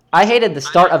 I hated the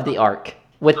start of the arc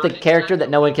with the character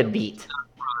that no one could beat.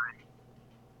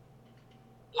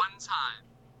 One time,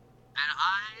 and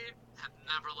I have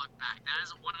never looked back. That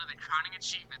is one of the crowning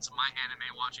achievements of my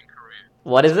anime watching career.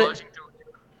 What is it? Watching through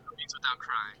movies without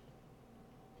crying.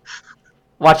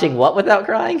 Watching what without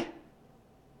crying?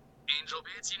 Angel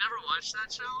Beats. You never watched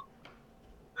that show?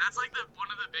 That's like one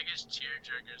of the biggest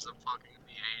tearjerkers of fucking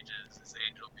the ages. Is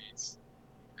Angel Beats.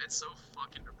 It's so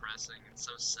fucking depressing and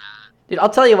so sad. Dude, I'll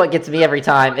tell you what gets me every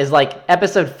time is like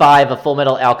episode 5 of Full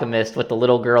Metal Alchemist with the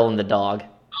little girl and the dog.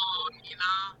 Oh,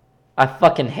 Nina. I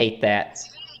fucking hate that. See,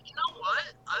 you know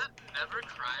what? I've never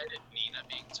cried at Nina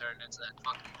being turned into that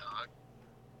fucking dog.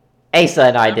 Asa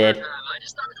and I did. I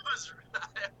just thought it was.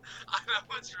 I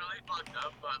know it's really fucked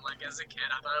up, but like as a kid,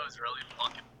 I thought it was really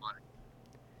fucking funny.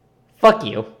 Fuck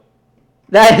you.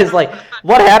 That is like,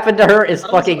 what happened to her is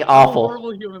fucking awful. I'm a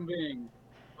horrible human being.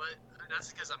 But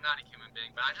that's because I'm not a human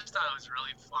being, but I just thought it was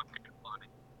really fucking funny.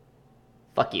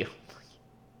 Fuck you.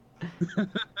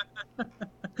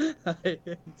 I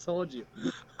told you.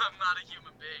 I'm not a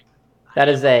human being.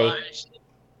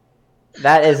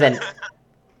 That is an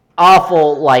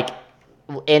awful, like,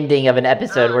 ending of an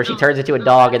episode where she turns into a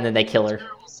dog and then they kill her.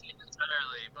 Terrible scene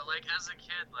entirely, but like as a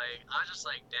kid, like I was just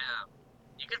like, damn,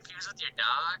 you confused with your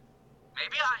dog?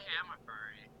 Maybe I am a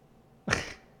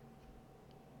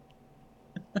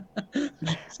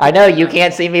furry. I know you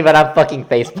can't see me, but I'm fucking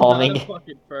face palming. I'm a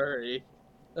fucking furry.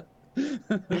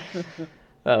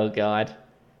 Oh god.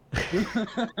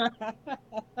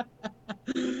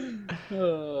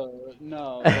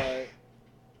 No, but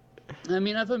I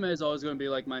mean, FMA is always going to be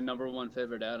like my #1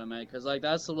 favorite anime because like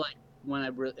that's the, like when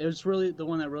it was really the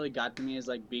one that really got to me is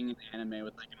like being an anime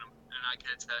with like and I can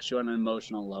attach you on an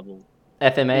emotional level.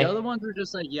 FMA? The other ones are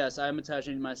just like, yes, I'm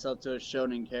attaching myself to a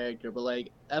shonen character, but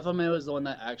like FMA was the one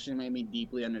that actually made me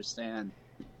deeply understand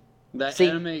that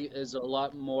anime is a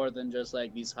lot more than just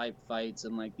like these hype fights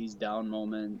and like these down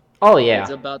moments. Oh yeah. It's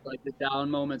about like the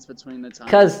down moments between the times.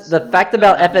 Because the fact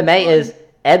about FMA is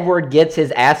Edward gets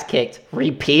his ass kicked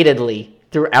repeatedly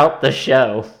throughout the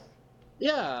show.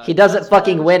 Yeah. He doesn't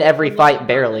fucking win every fight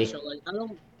barely. Like,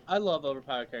 I love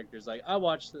overpowered characters. Like I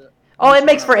watched the. Oh, it each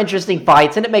makes one for of them. interesting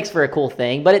fights and it makes for a cool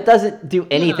thing, but it doesn't do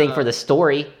anything for Yeah, the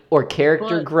story or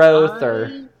character but growth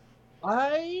or.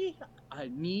 I, I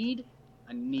need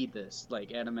this.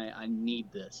 Like anime, I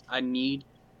need this. I need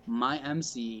my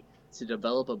MC to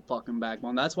develop a fucking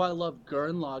backbone. That's why I love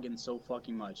Gurren Lagann so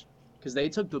fucking much, because they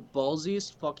took the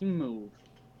ballsiest fucking move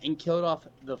and killed off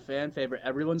the fan favorite,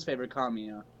 everyone's favorite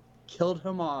Kamiya, killed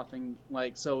him off, and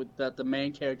like so that the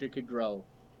main character could grow.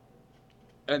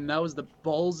 And that was the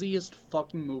ballsiest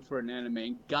fucking move for an anime.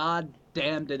 And god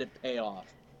damn, did it pay off.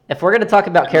 If we're going to talk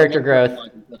about And I character love Gurren growth,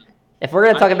 Lagann for that. if we're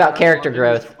going to I talk think about Gurren character Lagann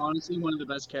is growth, honestly one of the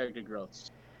best character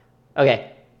growths.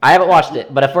 okay, I haven't watched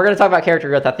it, but if we're going to talk about character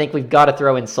growth, I think we've got to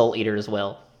throw in Soul Eater as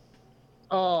well.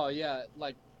 Oh yeah,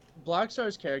 like Black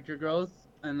Star's character growth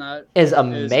and that Is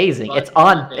amazing. by It's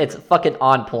far my on. It's favorite. fucking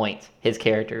on point. His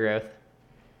character growth.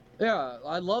 Yeah,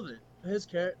 I love it. His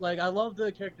character, like I love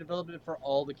the character development for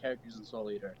all the characters in Soul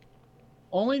Eater.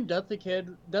 Only Death the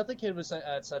Kid. Death the Kid was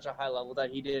at such a high level that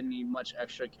he didn't need much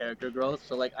extra character growth.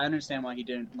 So like I understand why he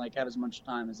didn't like have as much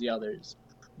time as the others.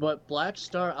 But Black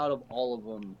Star, out of all of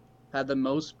them, had the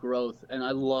most growth, and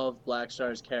I love Black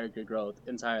Star's character growth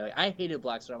entirely. I hated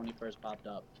Black Star when he first popped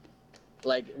up.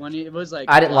 Like when it was like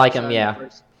I didn't Black like him, Star yeah.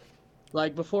 First,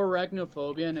 like before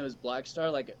Arachnophobia and it was Black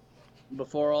Star. Like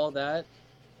before all that,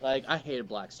 like I hated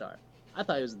Black Star. I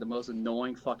thought he was the most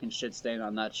annoying fucking shit stain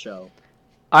on that show.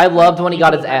 I loved when he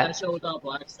got his That ass. show without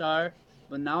Black Star,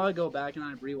 but now I go back and I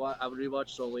would rewatch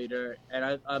Soul Eater,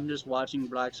 and I'm just watching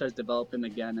Black Star's developing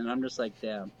again, and I'm just like,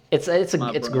 damn. It's My it's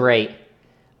brother. great.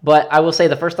 But I will say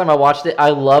the first time I watched it, I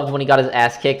loved when he got his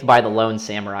ass kicked by the lone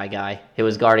samurai guy who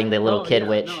was guarding the little kid yeah,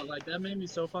 witch. No, like that made me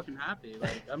so fucking happy.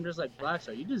 Like I'm just like Black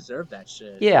Star, you deserve that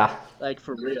shit. Yeah. Like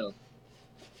for real.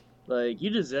 Like you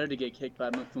deserve to get kicked by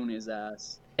Mifune's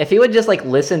ass. If he would just like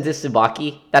listen to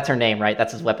Tsubaki, that's her name, right?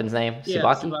 That's his weapon's name, Yeah,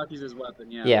 Tsubaki. Tsubaki's his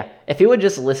weapon. Yeah. Yeah. If he would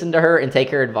just listen to her and take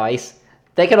her advice,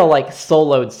 they could have like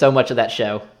soloed so much of that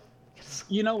show.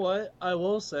 You know what? I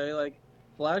will say, like,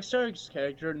 Black Star's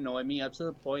character annoyed me up to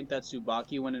the point that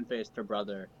Tsubaki went and faced her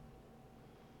brother.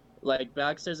 Like,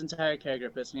 Black Star's entire character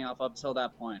pissed me off up till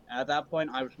that point. At that point,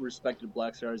 I respected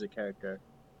Black Star as a character.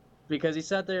 Because he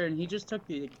sat there and he just took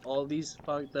the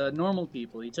normal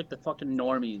people. He took the fucking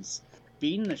normies,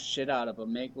 beating the shit out of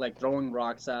them, throwing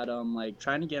rocks at them, like,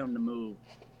 trying to get him to move.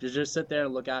 To just sit there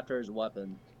and look after his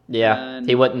weapon. Yeah, And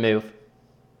he wouldn't move.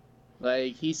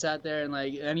 like he sat there and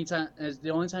like anytime,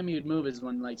 the only time he would move is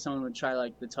when like someone would try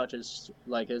like to touch his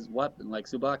weapon, like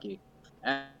Tsubaki,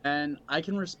 and I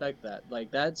can respect that. Like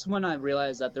that's when I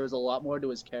realized that there was a lot more to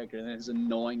his character than his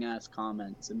annoying ass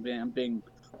comments and being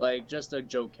like just a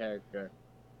joke character.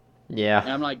 Yeah.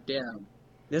 And I'm like, damn,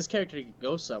 this character could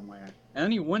go somewhere, and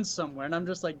then he went somewhere, and I'm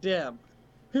just like, damn,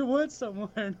 he went somewhere,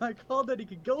 and I called that he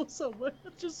could go somewhere.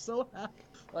 I'm just so happy.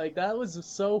 Like that was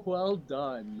so well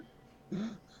done.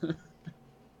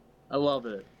 I love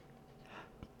it.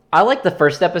 I like the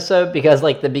first episode because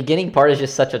like the beginning part is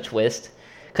just such a twist.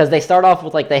 Because they start off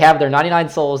with like they have their 99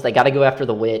 souls, they got to go after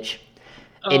the witch.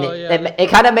 And Oh yeah. it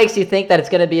kind of makes you think that it's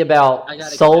going to be about I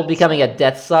gotta Soul get becoming a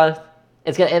death son.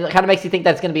 It kind of makes you think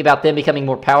that it's going to be about them becoming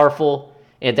more powerful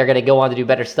and they're going to go on to do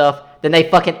better stuff. Then they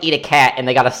fucking eat a cat and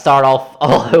they got to start off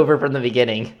all over from the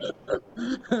beginning.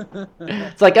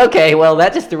 It's like, okay, well,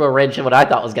 that just threw a wrench in what I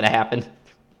thought was going to happen.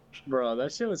 Bro,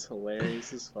 that shit was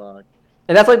hilarious as fuck.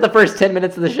 And that's like the first 10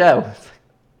 minutes of the show.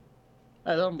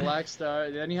 And then Black Star,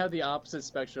 then you have the opposite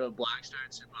spectrum of Black Star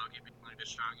and Tsubaki being like the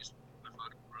strongest in the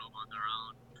fucking world on their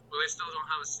own, but they still don't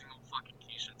have a single fucking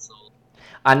Kishin soul.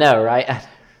 I know, right?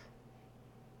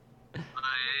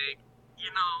 Like, you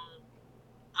know,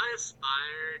 I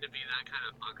aspire to be that kind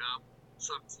of fuck up.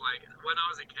 So it's like, when I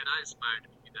was a kid, I aspired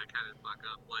to be that kind of fuck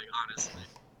up, like, honestly.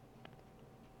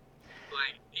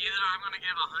 Like, either I'm gonna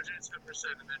give 110%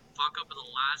 and then fuck up at the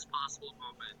last possible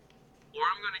moment, or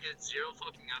I'm gonna get zero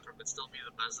fucking effort but still be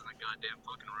the best in the goddamn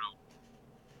fucking room.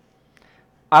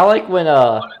 I like when,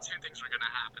 One of two things were gonna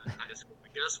happen in high school,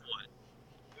 but guess what?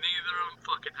 Neither of them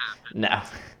fucking happened.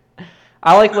 no.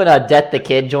 I like when Death the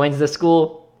Kid joins the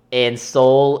school and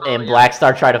Soul and yeah. Black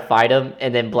Star try to fight him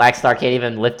and then Black Star can't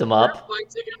even lift him That up. fight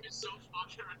ticket is so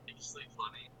fucking ridiculously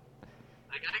funny.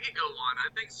 Like, I could go on. I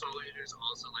think Soul Eater is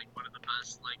also, like, one of the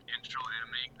best, like, intro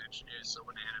anime you can introduce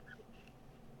someone to anime.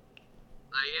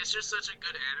 Like, it's just such a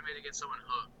good anime to get someone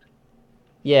hooked.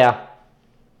 Yeah.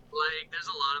 Like, there's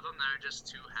a lot of them that are just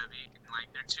too heavy, and, like,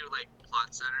 they're too, like,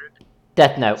 plot-centered.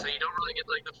 Death Note. So you don't really get,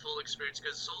 like, the full experience,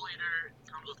 because Soul Eater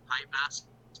comes with pipe-ass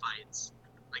fights.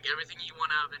 Like, everything you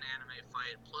want out of an anime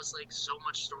fight, plus, like, so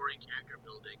much story character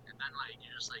building, and then, like,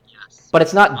 you're just like, yes. But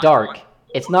it's not dark.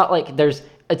 It's not like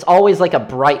it's always like a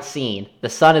bright scene. The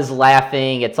sun is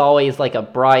laughing. It's always like a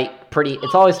bright, pretty.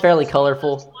 It's always fairly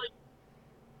colorful. Like,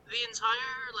 the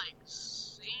entire like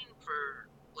scene for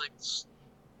like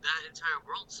that entire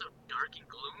world's so dark and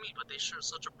gloomy, but they show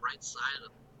such a bright side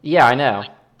of Yeah, I know.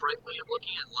 like bright way of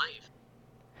looking at life.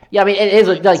 Yeah, I mean it is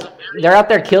like they're out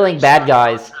there killing bad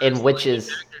guys and witches.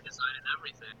 Character design and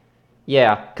everything.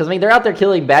 Yeah, because I mean they're out there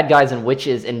killing bad guys and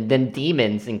witches and then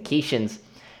demons and Keishans,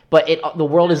 but the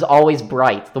world is always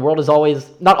bright. The world is always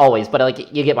not always, but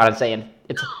like you get what I'm saying.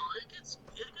 It's No, it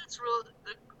gets real.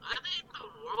 I think the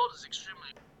world is extremely.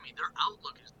 I mean, their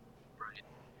outlook is bright.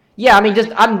 yeah. I mean just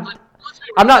I'm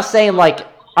not saying like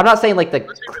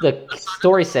the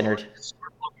story centered.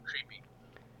 Creepy.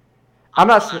 I'm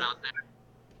not Out there.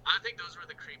 I think those were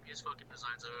the creepiest fucking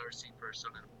designs I've ever seen for a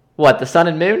sun. what the sun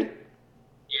and moon.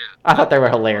 Yeah. I thought they were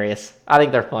hilarious. I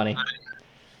think they're funny.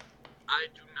 I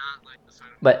do not like the sun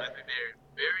and But- moon. I think they're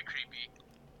very creepy.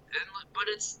 But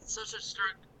it's such a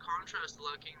stark contrast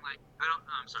looking like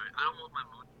I'm sorry, I don't want my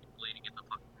moon bleeding in the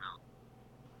fucking mouth.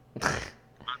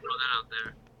 I'll throw that out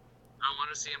there. I don't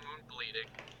want to see a moon bleeding.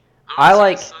 I wanna see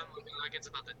like- the sun looking like it's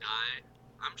about to die.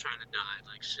 I'm trying to die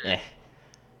like shit. Eh.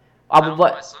 I don't want my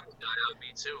What son to die out of me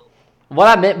too. what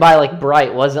I meant by like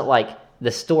bright wasn't like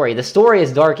the story. The story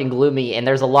is dark and gloomy, and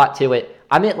there's a lot to it.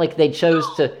 I meant like they chose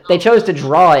to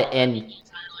draw it and The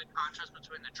entire like contrast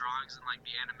between the drawings and like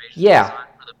the animation Yeah. design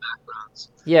for the backgrounds.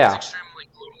 yeah, It's extremely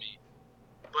gloomy.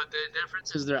 But the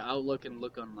difference Is their outlook and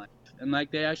look on life, and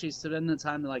like they actually spend the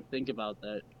time to like think about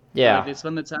that. yeah. Like, they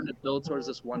spend the time to build towards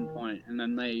this one point, and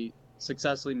then they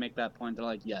successfully make that point. They're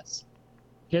like, yes,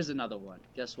 here's another one.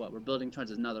 Guess what? We're building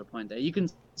towards another point that you can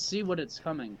see what it's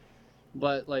coming,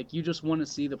 but like you just want to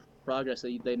see the progress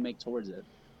that they make towards it.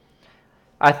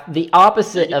 The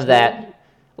opposite of that,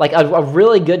 like a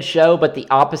really good show, but the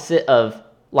opposite of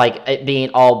like it being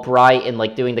all bright and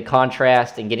like doing the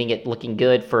contrast and getting it looking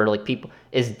good for like people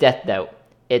is Death Note.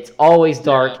 It's always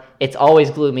dark. Yeah. It's always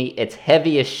gloomy. It's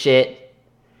heavy as shit.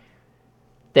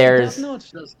 There's No,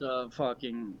 it's just a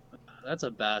fucking. That's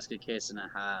a basket case and a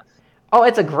half. oh,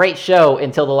 it's a great show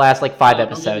until the last like 5 Don't get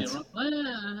me episodes.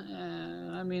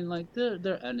 wrong. I mean, like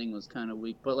their ending was kind of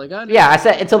weak, but like Yeah, I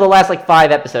said until the last like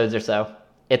 5 episodes or so.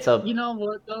 It's a You know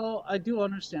what though? I do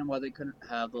understand why they couldn't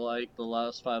have the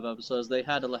last 5 episodes. They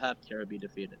had to have Kira be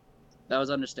defeated. That was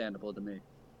understandable to me.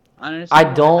 I understand. I why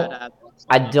they don't- had to have the last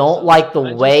I 5 don't episodes. like the I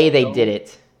just way they don't- did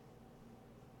it.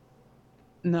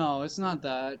 No, it's not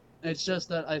that. It's just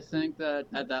that I think that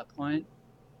at that point,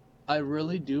 I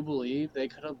really do believe they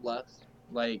could have left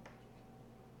like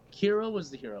Kira was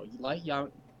the hero. Like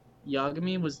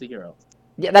Yagami was the hero.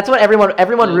 Yeah, that's what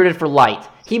everyone rooted for Light.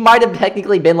 He might have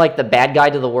technically been like the bad guy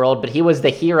to the world, but he was the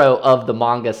hero of the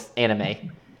manga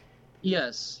anime.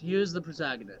 Yes, he was the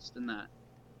protagonist in that.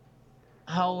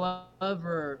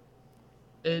 However,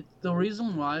 the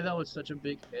reason why that was such a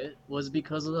big hit was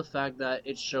because of the fact that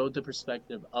it showed the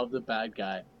perspective of the bad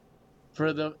guy.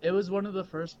 It was one of the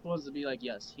first ones to be like,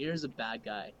 yes, here's a bad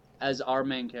guy as our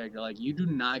main character. Like, you do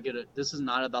not get it. This is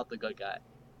not about the good guy.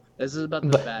 This is about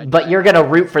the bad guy. But you're gonna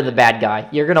root for the bad guy.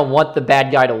 You're gonna want the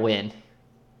bad guy to win.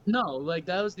 No, like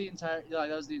that was the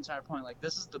entire point. Like,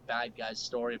 this is the bad guy's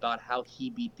story about how he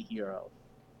beat the hero.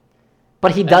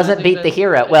 But he And I doesn't think beat the that-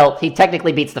 hero. Well, he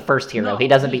technically beats the first hero. No, He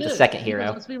doesn't beat the did, second because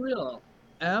hero. Let's be real.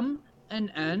 M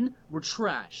and N were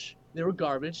trash. They were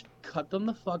garbage. Cut them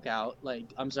the fuck out. Like,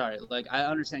 I'm sorry. Like, I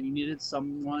understand you needed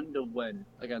someone to win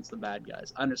against the bad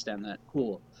guys. I understand that.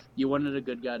 Cool. You wanted a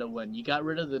good guy to win. You got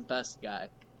rid of the best guy.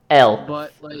 L.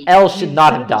 But like, L should you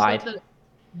not have should've just let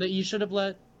died. you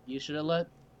should have let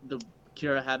the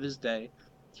Kira have his day.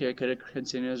 Kira could have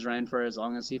continued his reign for as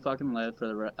long as he fucking lived,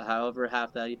 for however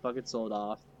half that he fucking sold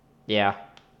off. Yeah.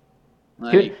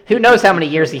 Like, Who knows how many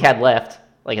years he had left?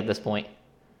 Like at this point.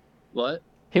 What?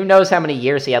 Who knows how many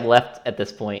years he had left at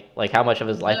this point? Like how much of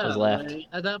his life Yeah, was left? like,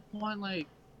 at that point, like,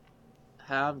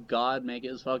 have God make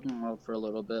his fucking world for a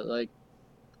little bit. Like,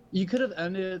 you could have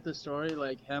ended the story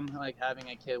like him like having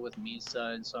a kid with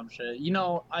Misa and some shit. You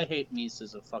know, I hate Misa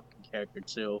as a fucking character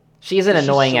too. She's an She's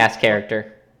annoying so ass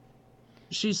character.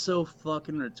 She's so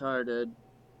fucking retarded.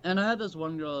 And I had this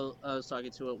one girl I was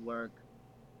talking to at work,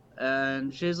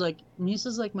 and she's like,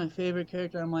 Misa's like my favorite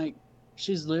character. I'm like,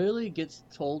 she's literally gets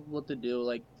told what to do.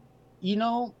 Like, you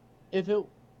know,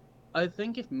 I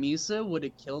think if Misa would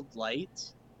have killed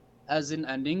Light as an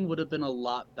ending would have been a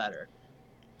lot better.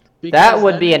 That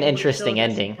would then be it an would've interesting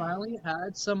showed that ending.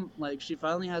 She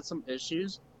finally had some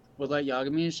issues with like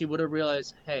Yagami, and she would have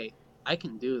realized, hey, I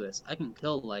can do this. I can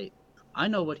kill Light. I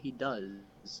know what he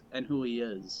does and who he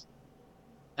is.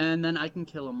 And then I can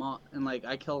kill him off, and like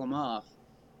I kill him off,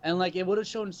 and like it would have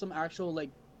shown some actual like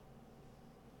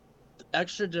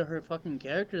extra to her fucking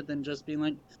character than just being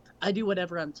like, I do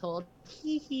whatever I'm told.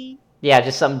 Hee hee. Yeah,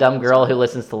 just some dumb girl who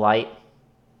listens to Light.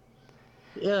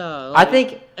 Yeah, I like,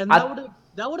 think and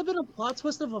that would have been a plot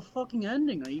twist of a fucking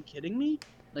ending. Are you kidding me?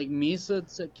 Like Misa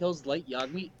kills Light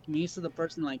Yagami. Misa, the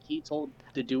person like he told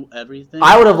to do everything.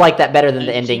 I would have liked that better than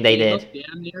the and she ending they gave did.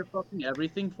 up damn near fucking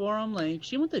everything for him. Like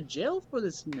she went to jail for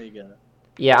this nigga.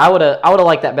 Yeah, I would have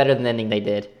liked that better than the ending they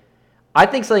did. I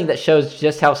think something that shows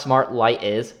just how smart Light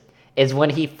is when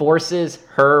he forces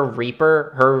her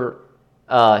Reaper,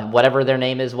 her whatever their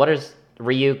name is. What is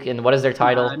Ryuk and what is their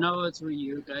title? I know it's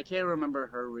Ryuk. I can't remember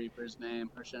her Reaper's name,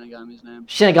 her Shinigami's name.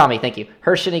 Shinigami, thank you.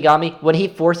 Her Shinigami, when he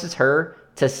forces her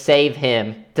to save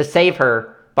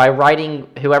her by writing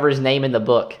whoever's name in the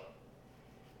book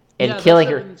and killing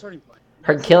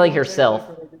her killing herself.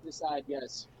 Decide,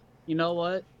 yes, you know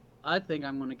what? I think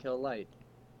I'm gonna kill Light.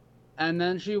 And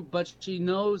then she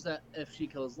knows that if she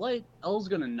kills Light, L's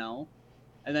gonna know.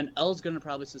 And then L's gonna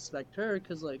probably suspect her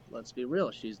because, like, let's be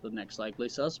real, she's the next likely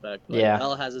suspect. Like, Yeah.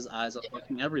 L has his eyes on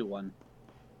fucking everyone.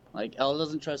 Like, L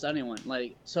doesn't trust anyone.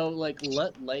 Like, so, like,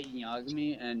 let Light and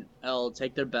Yagami and L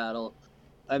take their battle.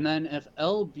 And then if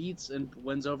L beats and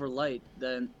wins over Light,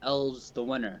 then L's the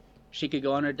winner. She could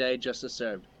go on her day just as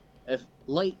served. If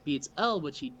Light beats L,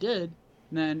 which he did,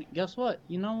 then guess what?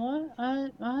 You know what?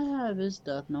 I have his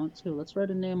death note too. Let's write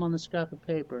a name on the scrap of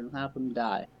paper and have him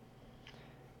die.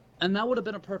 And that would have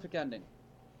been a perfect ending.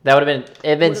 That would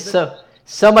have been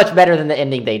so much better than the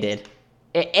ending they did.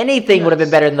 Anything would have been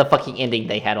better than the fucking ending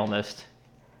they had almost.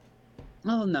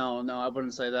 Oh no, I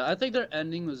wouldn't say that. I think their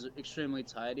ending was extremely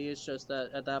tidy. It's just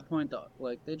that at that point,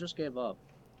 like they just gave up.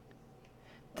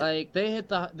 Like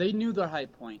they knew their high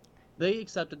point. They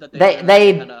accepted that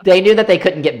they knew that they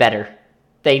couldn't get better.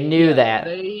 They knew that.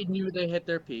 They knew they hit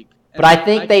their peak. But I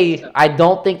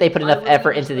don't think they put enough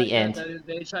effort into the end.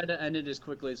 They tried to end it as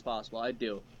quickly as possible. I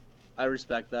do. I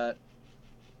respect that.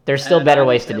 There's still better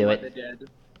ways to do it.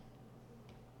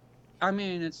 I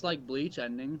mean, it's like Bleach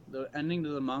ending. The ending to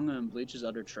the manga in Bleach is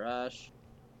utter trash.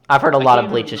 I've heard a lot of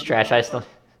Bleach is trash.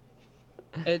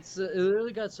 It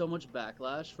really got so much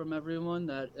backlash from everyone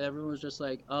that everyone was just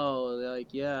like, oh, like,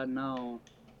 yeah, no.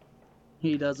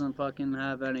 He doesn't fucking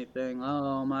have anything.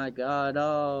 Oh my god,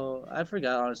 oh. I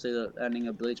forgot, honestly, the ending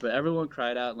of Bleach, but everyone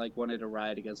cried out and, like, wanted to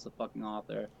riot against the fucking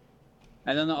author.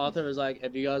 And then the author was like,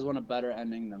 if you guys want a better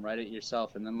ending, then write it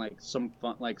yourself. And then, like, some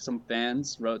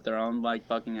fans wrote their own, like,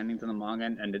 fucking ending to the manga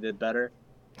and ended it better.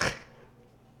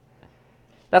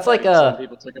 That's like some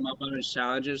people took him up on his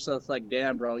challenges, so it's like,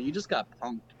 damn, bro, you just got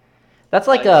punked. That's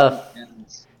like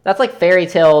that's like Fairy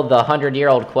Tail, the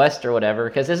 100-Year-Old Quest or whatever,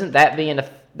 because isn't that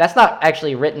that's not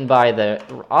actually written by the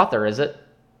author, is it?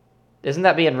 Isn't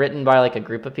that being written by like a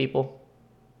group of people?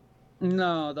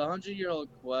 No, the 100-Year-Old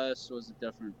Quest was a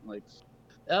different, like,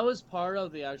 that was part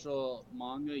of the actual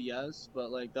manga, yes,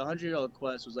 but like the 100-Year-Old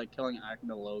Quest was like killing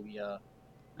Acnologia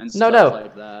and stuff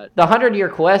like that. The 100-Year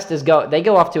Quest they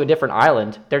go off to a different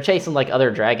island. They're chasing like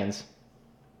other dragons.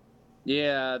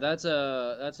 Yeah, that's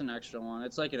an extra one.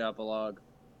 It's like an epilogue.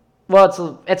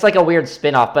 Well, it's like a weird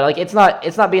spin-off, but like it's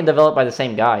not being developed by the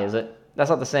same guy, is it? That's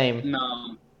not the same.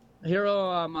 No.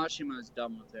 Hiro Mashima is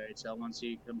done with Fairy Tail once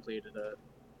he completed it.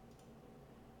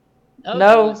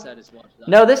 No,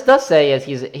 this does say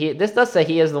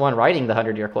he is the one writing the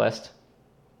 100-Year Quest.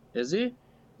 Is he?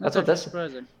 That's what this.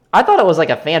 Surprising. I thought it was like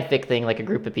a fanfic thing, like a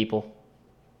group of people.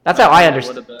 That's how I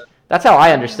understood. That's how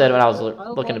I understood when I was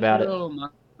looking about it.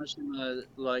 Mashima,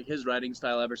 like his writing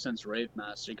style ever since Rave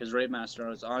Master, because Rave Master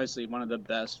was honestly one of the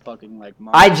best fucking like.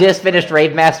 I just finished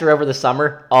Rave Master over the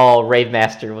summer. Oh, Rave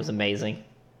Master was amazing.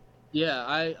 Yeah,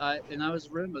 I was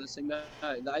ruined by this thing.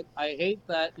 I hate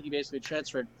that he basically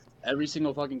transferred every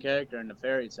single fucking character into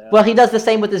Fairy Tail. Well, he does the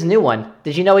same with his new one.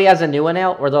 Did you know he has a new one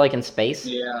out where they're like in space?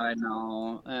 Yeah, I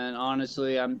know. And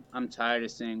honestly, I'm tired of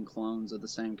seeing clones of the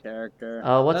same character.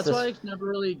 Oh, That's why I never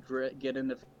really get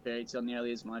into Fairy Tail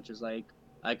nearly as much as like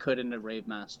I could into Rave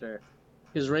Master.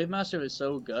 Because Rave Master was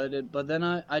so good, but then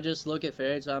I just look at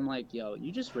Fairy Tail, I'm like, yo,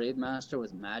 you just Rave Master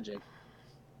with magic.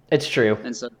 It's true.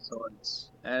 And some swords.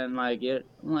 And like you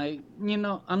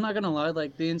know, I'm not gonna lie,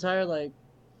 like the entire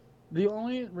the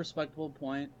only respectable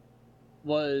point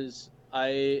was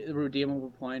a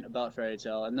redeemable point about Fairy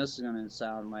Tail, and this is gonna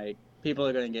sound like people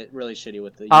are gonna get really shitty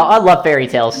with it. I love Fairy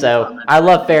Tail, so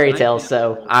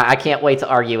I can't wait to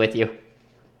argue with you.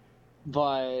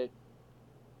 But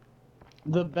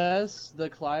the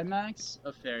climax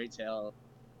of Fairy Tail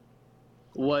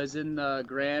was in the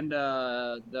Grand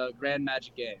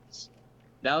Magic Games.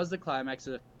 That was the climax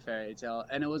of Fairy Tail,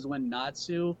 and it was when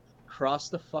Natsu cross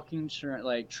the fucking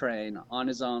train on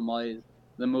his own while he's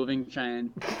the moving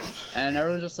train, and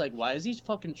everyone's just like, why is he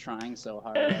fucking trying so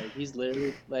hard? Like, he's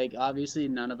literally like, obviously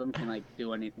none of them can like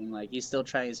do anything. Like, he's still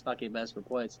trying his fucking best for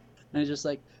points, and he's just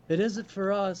like, it isn't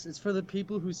for us. It's for the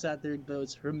people who sat there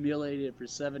votes humiliated for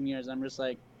 7 years. I'm just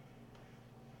like,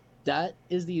 that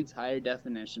is the entire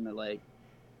definition of like.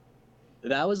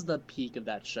 That was the peak of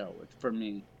that show for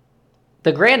me.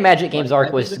 The Grand Magic Games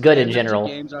arc was good in general. The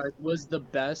Games arc was the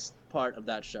best part of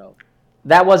that show.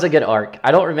 That was a good arc.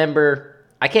 I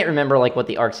can't remember like what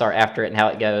the arcs are after it and how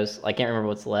it goes. I can't remember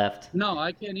what's left. No,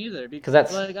 I can't either because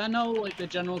that's like I know like the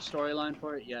general storyline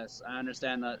for it. Yes, I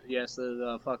understand that. Yes,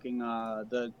 the fucking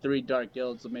the 3 dark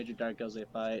guilds, the major dark guilds they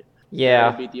fight.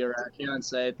 Yeah. They beat the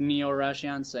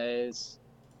Neo-Rashianses.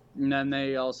 And then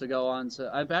they also go on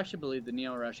to. I actually believe the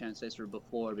Neo-Rashianses were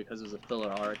before because it was a filler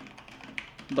arc.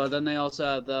 But then they also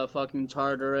have the fucking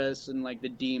Tartarus and like the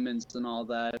demons and all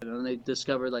that, and then they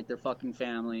discover like their fucking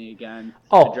family again.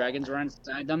 Oh, the dragons were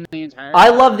inside them the entire. I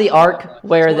love the arc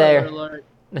where they're.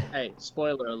 Hey,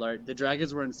 spoiler alert! The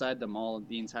dragons were inside them all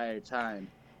the entire time.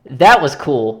 That was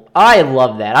cool. I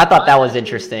love that. I thought that was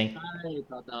interesting. I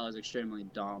thought that was extremely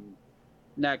dumb.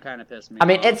 That kind of pissed me I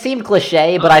mean, off. it seemed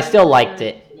cliche, but I still liked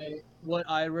it. What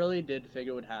I really did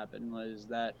figure would happen was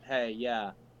that, hey,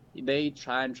 yeah. They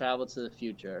try and travel to the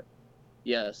future.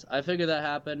 Yes, I figured that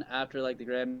happened after like the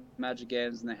Grand Magic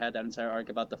Games, and they had that entire arc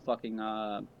about the fucking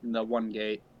the one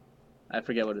gate. I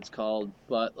forget what it's called,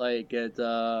 but like it's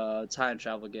time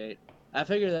travel gate. I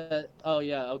figured that oh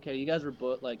yeah, okay, you guys were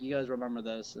you guys remember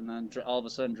this, and then all of a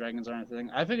sudden dragons aren't a thing.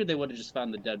 I figured they would have just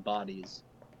found the dead bodies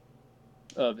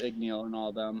of Igneel and all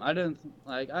of them. I didn't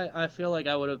I feel like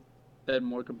I would have been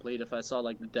more complete if I saw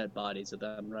like the dead bodies of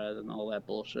them rather than all that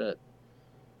bullshit.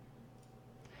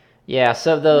 Yeah,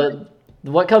 so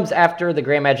what comes after the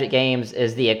Grand Magic Games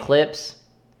is the Eclipse,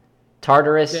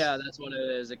 Tartarus. Yeah, that's what it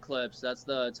is. Eclipse. That's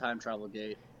the time travel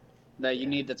gate. That you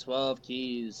need the 12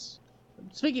 keys.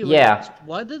 Speaking of which,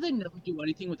 why did they never do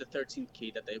anything with the 13th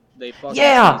key that they fucking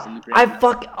used in the Grand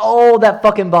Magic? That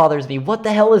fucking bothers me. What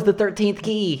the hell is the 13th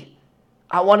key?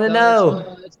 I want to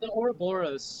know. It's the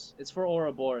Ouroboros. It's for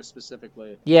Ouroboros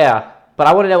specifically. Yeah, but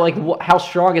I want to know like how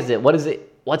strong is it? What is it?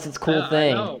 What's its cool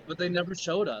thing? I know, but they never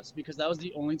showed us because that was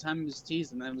the only time it was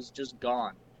teased, and then it was just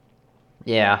gone.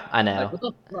 Yeah, I know. Like, what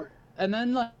the fuck? And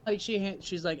then like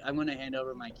she's like, I'm gonna hand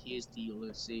over my keys to you,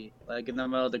 Lucy. Like in the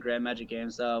middle of the Grand Magic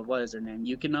Games. What is her name?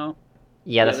 Yukino.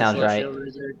 Yeah, that sounds right.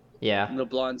 Lizard, yeah. The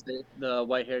blonde, the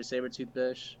white-haired saber-tooth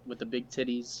fish with the big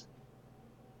titties.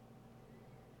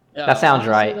 Yeah, that sounds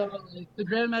right. The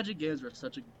Grand Magic Games were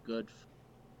such a good.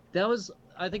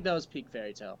 I think that was peak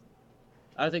Fairy Tail.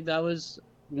 I think that was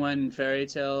when Fairy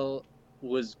Tail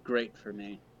was great for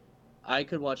me. I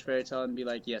could watch Fairy Tail and be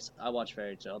like, yes, I watch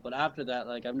Fairy Tail. But after that,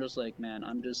 like, I'm just like, man,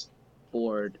 I'm just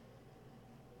bored.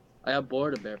 I got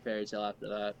bored of Fairy Tail after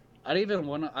that.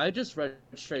 I just read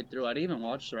straight through. I didn't even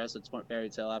watch the rest of Fairy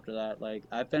Tail after that. Like,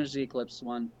 I finished the Eclipse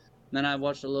one. Then I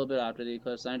watched a little bit after the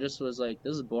Eclipse, and I just was like,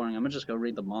 this is boring. I'm gonna just go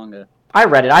read the manga. I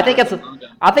read it. I think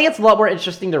it's a lot more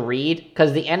interesting to read,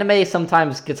 because the anime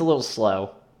sometimes gets a little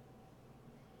slow.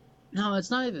 No,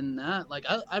 it's not even that. Like,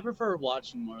 I prefer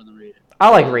watching more than reading. I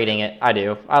like reading it. I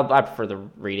do. I prefer the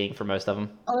reading for most of them.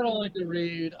 I don't like to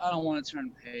read. I don't want to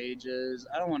turn pages.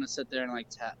 I don't want to sit there and, like,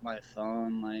 tap my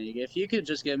phone. Like, if you could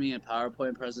just give me a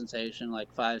PowerPoint presentation,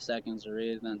 like, 5 seconds to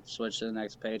read, and then switch to the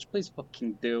next page, please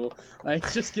fucking do.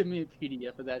 Like, just give me a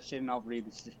PDF of that shit, and I'll read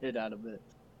the shit out of it.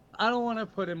 I don't want to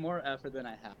put in more effort than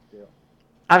I have to.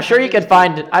 I'm sure you can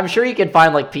find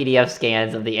like PDF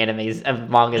scans of the animes of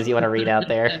mangas you want to read out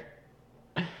there.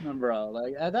 Bro,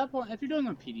 like at that point, if you're doing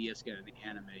a PDF scan of the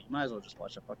anime, you might as well just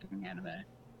watch a fucking anime.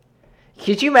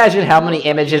 Could you imagine how many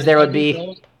images there would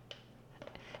be?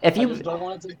 If you don't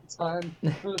want to take the time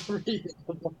to read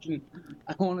the fucking,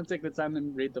 I want to take the time to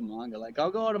read the manga. Like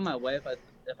I'll go out of my way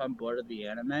if I'm bored of the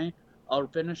anime. I'll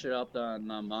finish it up on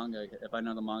the manga if I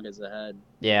know the manga's ahead.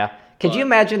 Yeah. Could you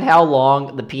imagine how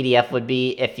long the PDF would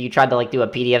be if you tried to like do a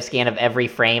PDF scan of every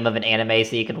frame of an anime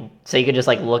so you could just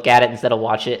like look at it instead of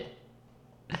watch it?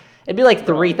 It'd be like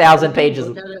 3,000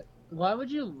 pages. Why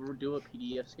would you do a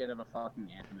PDF scan of a fucking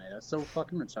anime? That's so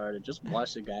fucking retarded. Just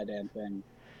watch the goddamn thing.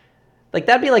 Like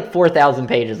that'd be like 4,000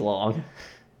 pages long.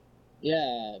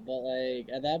 Yeah, but like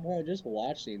at that point, just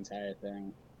watch the entire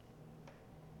thing.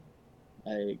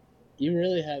 Like. You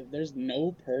really there's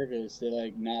no purpose to,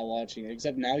 like, not watching it,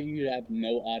 except now you have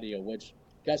no audio, which,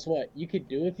 guess what? You could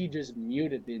do if you just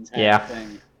muted the entire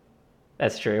thing.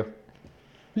 That's true.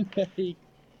 Like,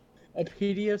 a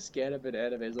PDF scan of an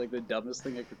anime is, like, the dumbest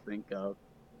thing I could think of.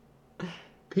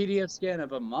 PDF scan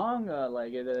of a manga,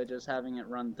 like just having it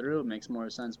run through makes more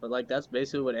sense. But like that's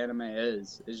basically what anime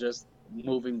is. It's just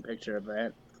moving picture of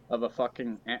a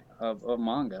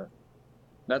manga.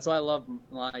 That's why I love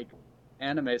like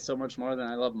anime so much more than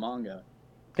I love manga.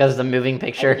 Because the moving Are we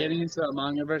picture. getting into a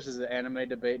manga versus an anime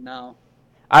debate now?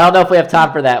 I don't know if we have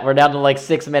time for that. We're down to like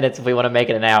 6 minutes if we want to make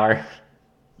it an hour.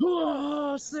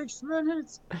 Oh, 6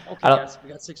 minutes. Okay, I don't- guys, we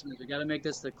got 6 minutes. We gotta make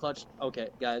this the clutch. Okay,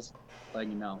 guys,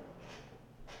 letting you know,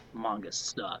 manga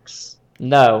sucks.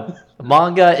 No,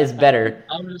 manga is better.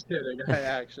 I'm just kidding.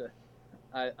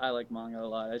 I like manga a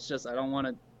lot. It's just I don't want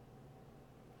to.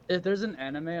 If there's an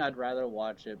anime, I'd rather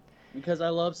watch it because I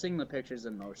love seeing the pictures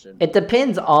in motion. It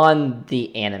depends on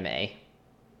the anime.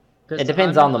 'Cause It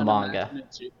depends I'm on the an manga.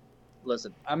 unimaginative-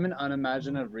 Listen, I'm an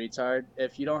unimaginative retard.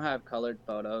 If you don't have colored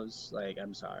photos, like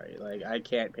I'm sorry, like I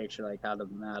can't picture like how the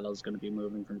model's gonna be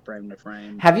moving from frame to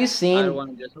frame. Have you I seen?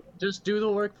 want to just do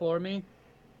the work for me.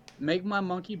 Make my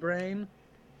monkey brain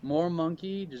more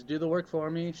monkey. Just do the work for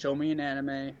me. Show me an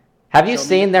anime. Have you Show me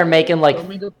seen the they're colors, making like? Show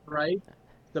me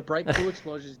the bright cool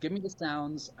explosions. Give me the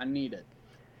sounds. I need it.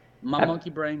 My Have- monkey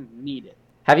brain need it.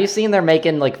 Have you seen they're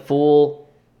making like full,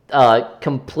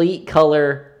 complete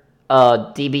color,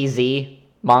 DBZ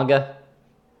manga?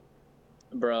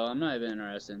 Bro, I'm not even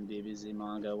interested in DBZ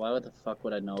manga. Why the fuck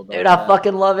would I know about Dude, that? I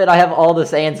fucking love it. I have all the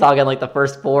Saiyan Saga and like the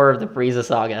first 4 of the Frieza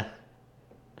Saga.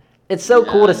 It's so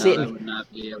cool to see it. I would not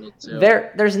be able to.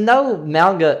 There's no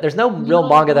manga. There's no real know,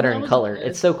 manga that when are I in was a color. kid-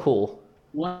 It's so cool.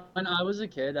 When I was a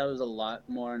kid, I was a lot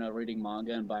more into reading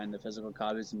manga and buying the physical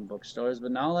copies in bookstores.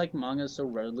 But now, like, manga is so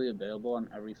readily available on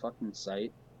every fucking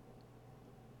site.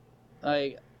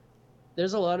 Like,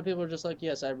 there's a lot of people who are just like,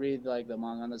 yes, I read like the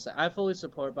manga on the site. I fully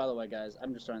support. By the way, guys,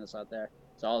 I'm just throwing this out there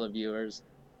to all the viewers.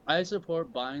 I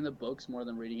support buying the books more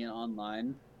than reading it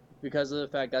online because of the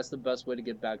fact that's the best way to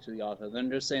get back to the author. They're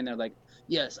just saying they're like,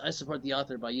 yes, I support the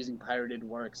author by using pirated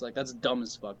works. Like that's dumb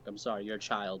as fuck. I'm sorry, you're a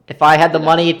child. If I had the Yeah.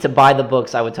 money to buy the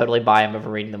books, I would totally buy them over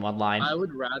reading them online. I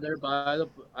would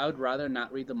rather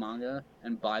not read the manga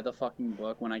and buy the fucking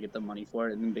book when I get the money for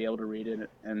it and be able to read it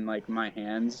in like my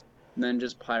hands than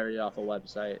just pirate it off a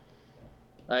website.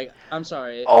 Like, I'm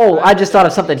sorry. Oh, I just thought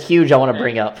of something huge I want to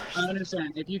bring up. I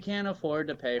understand. If you can't afford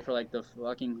to pay for like the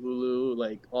fucking Hulu,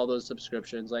 like all those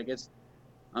subscriptions, like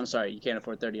I'm sorry, you can't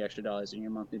afford $30 extra in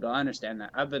your monthly bill. I understand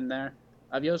that. I've been there.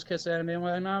 I've used Kiss Anime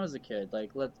when I was a kid. Like,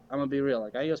 I'm gonna be real.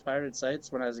 Like, I used pirated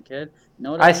sites when I was a kid. You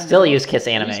know what I do? still use Kiss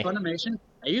I use Anime. Funimation.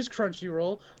 I use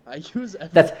Crunchyroll. I use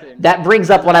everything. That brings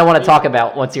up what I want to talk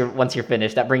about once you're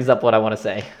finished. That brings up what I want to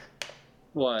say.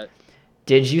 What?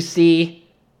 Did you see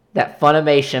that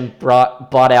Funimation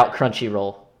bought out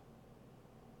Crunchyroll?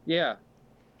 Yeah.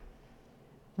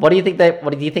 What do you think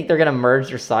they're gonna merge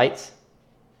their sites?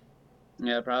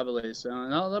 Yeah, probably. So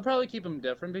no, they'll probably keep them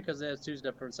different because they have two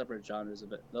different separate genres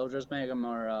of it. They'll just make them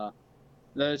more.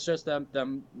 It's just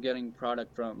them getting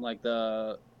product from like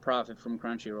the profit from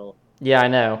Crunchyroll. Yeah, I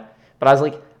know. But I was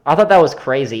like, I thought that was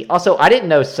crazy. Also, I didn't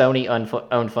know Sony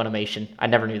owned Funimation. I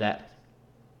never knew that.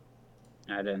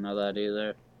 I didn't know that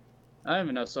either. I didn't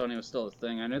even know Sony was still a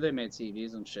thing. I knew they made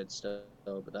TVs and shit still,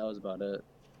 but that was about it.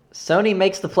 Sony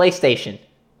makes the PlayStation.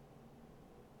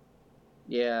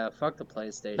 Yeah, fuck the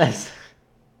PlayStation.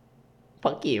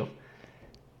 Fuck you.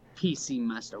 PC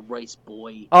Master Race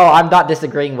boy. Oh, I'm not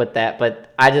disagreeing with that,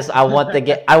 but I want the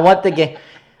game. I want the game.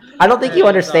 I don't think you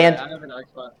understand. Sorry, I have an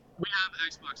Xbox. We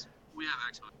have Xbox. We have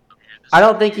Xbox over here. I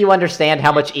don't think you understand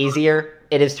how much easier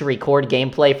it is to record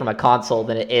gameplay from a console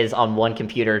than it is on one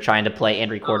computer trying to play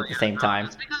and record at the same time.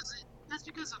 That's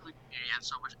because of the you have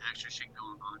so much extra shit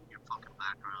going on in your fucking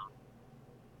background.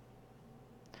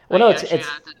 Well, no, You it's actually it's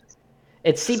have to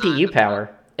it's design CPU the-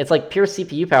 power. It's like pure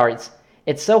CPU power.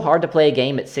 It's so hard to play a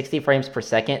game at 60 frames per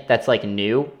second that's like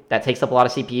new, that takes up a lot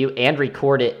of CPU, and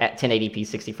record it at 1080p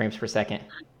 60 frames per second.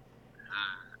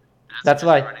 That's because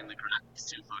why- running the graphics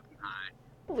too fucking high.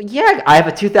 Well, yeah, I have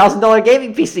a $2,000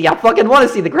 gaming PC. I fucking want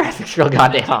to see the graphics real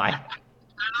goddamn high. And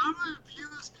I'm gonna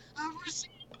use every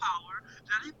CPU power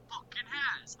that it fucking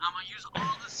has. I'm gonna use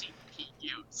all the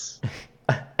CPUs.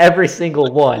 Every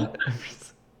single one.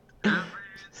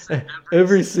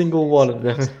 Every single one of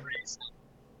them.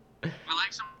 I like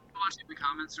so much in the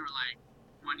comments who are like,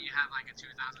 when you have like a $2,000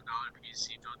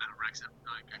 PC build that wrecks up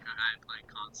like a like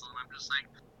console, and I'm just like,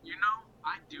 you know,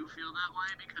 I do feel that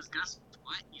way because guess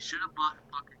what? You should have bought a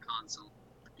fucking console.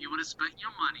 You would have spent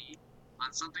your money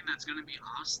on something that's gonna be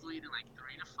obsolete in like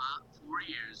 3 to 4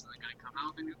 years, and they're gonna come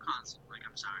out with a new console. Like,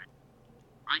 I'm sorry.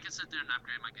 I can sit there and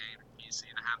upgrade my game PC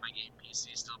and have my game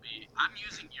PC still be. I'm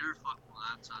using your fucking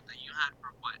laptop that you had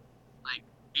for what, like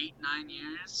 8-9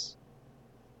 years,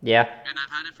 Yeah. and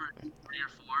I've had it for 3 or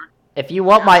 4. If you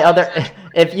want my other,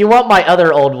 if you want my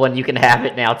other old one, you can have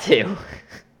it now too. Well,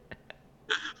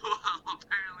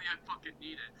 apparently I fucking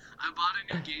need it. I bought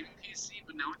a new gaming PC,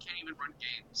 but now it can't even run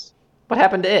games. What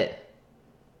happened to it?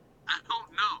 I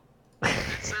don't know.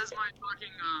 It says my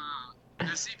fucking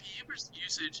the CPU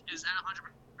usage is at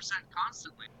 100%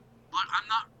 constantly, but I'm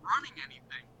not running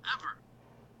anything ever.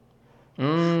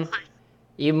 Like,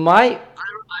 You might.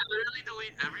 I literally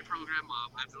delete every program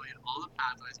up. I've deleted all the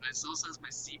pathways, but it still says my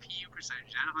CPU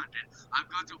percentage at 100. I've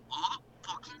gone through all the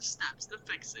fucking steps to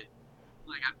fix it.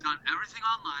 Like, I've done everything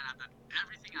online. I've done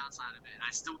everything outside of it.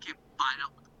 I still can't find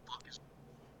out what the fuck is.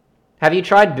 Have you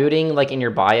tried booting like in your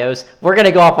BIOS? We're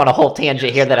gonna go off on a whole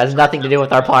tangent here that has nothing to do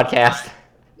with our podcast. I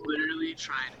literally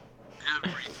tried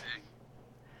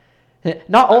everything.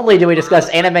 Not only do we discuss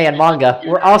anime and manga,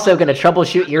 we're also gonna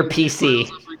troubleshoot your PC.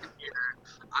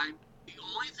 The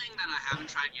only thing that I haven't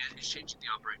tried yet is changing the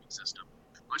operating system,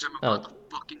 which I'm about to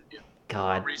fucking do.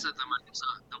 God. Reset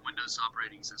the Windows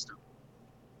operating system.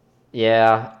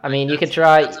 Yeah, I mean, you could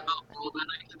try. That's about all that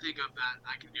I can think of that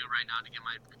I can do right now to get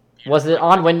my computer.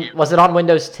 Was it on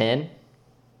Windows 10?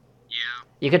 Yeah.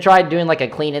 You could try doing like a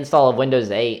clean install of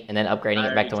Windows 8 and then upgrading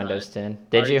it back to tried. Windows 10.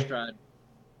 Did you? Tried.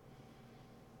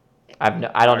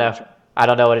 I don't know. I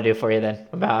don't know what to do for you then.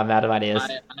 I'm out of ideas.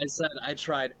 I said I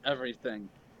tried everything.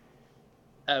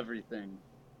 Everything.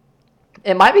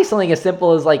 It might be something as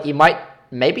simple as like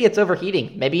maybe it's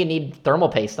overheating. Maybe you need thermal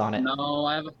paste on it. No,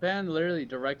 I have a fan literally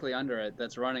directly under it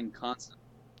that's running constant.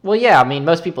 Well, yeah, I mean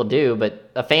most people do,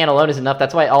 but a fan alone is enough.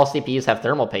 That's why all CPUs have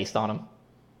thermal paste on them.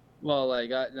 Well,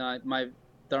 like my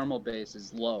thermal base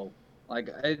is low. Like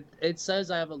it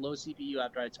says I have a low CPU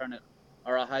after I turn it,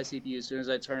 or a high CPU as soon as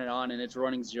I turn it on, and it's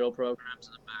running 0 programs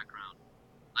in the background.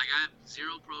 Like, I have 0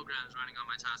 programs running on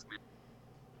my task manager.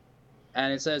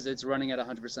 And it says it's running at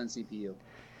 100% CPU.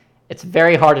 It's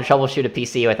very hard to troubleshoot a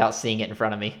PC without seeing it in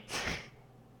front of me.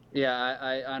 Yeah,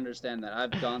 I understand that.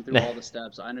 I've gone through all the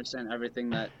steps. I understand everything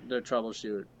that to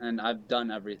troubleshoot, and I've done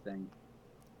everything.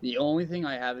 The only thing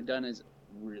I haven't done is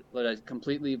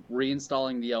completely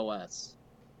reinstalling the OS.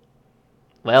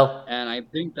 Well, And I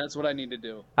think that's what I need to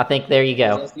do. I think there you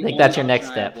go. I think that's your next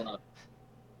step.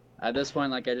 At this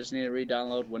point, like, I just need to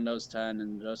re-download Windows 10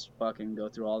 and just fucking go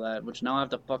through all that, which now I have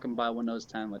to fucking buy Windows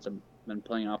 10, which I've been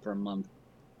playing off for a month.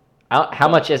 How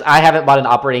much is... I haven't bought an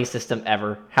operating system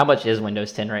ever. How much is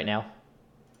Windows 10 right now?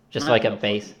 Just like a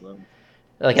base.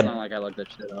 Like It's not like I looked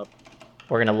that shit up.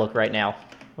 We're going to look right now.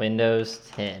 Windows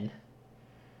 10.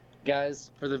 Guys,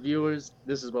 for the viewers,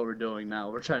 this is what we're doing now.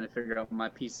 We're trying to figure out my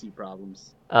PC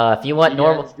problems. If you want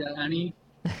normal... guys got any?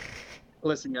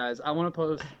 Listen, guys, I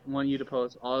want you to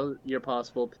post all your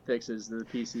possible fixes to the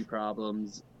PC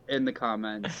problems in the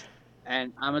comments,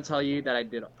 and I'm gonna tell you that I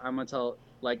did. I'm gonna tell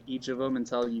like each of them and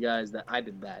tell you guys that I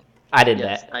did that. I did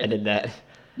Yes, that. I did that.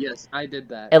 Yes, I did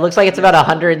that. It looks like it's about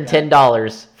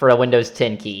 $110 for a Windows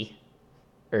 10 key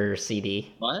or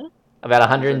CD. What? About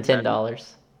 $110.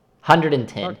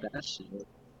 110. Fuck that shit.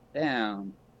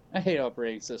 Damn. I hate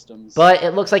operating systems. But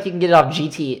it looks like you can get it off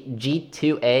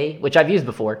G2A, which I've used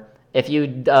before. If you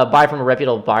buy from a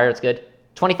reputable buyer, it's good.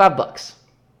 $25.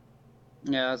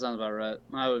 Yeah, that sounds about right.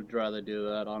 I would rather do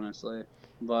that, honestly.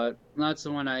 But that's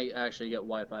when I actually get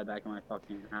Wi-Fi back in my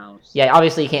fucking house. Yeah,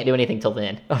 obviously you can't do anything till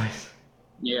then.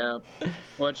 Yeah.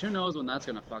 Well, who knows when that's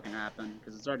gonna fucking happen?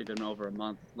 Because it's already been over a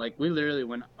month. Like, we literally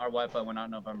our Wi-Fi went out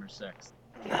November 6th.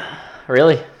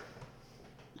 Really?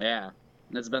 Yeah.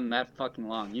 It's been that fucking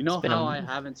long. You know been how a I month.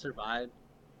 haven't survived?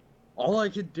 All I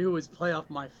could do is play off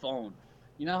my phone.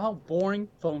 You know how boring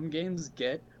phone games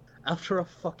get after a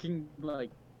fucking,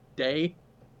 like, day?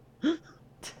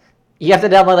 You have to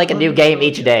download like a new game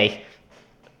each day.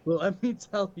 Well, let me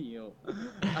tell you,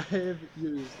 I have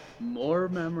used more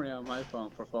memory on my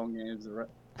phone for phone games.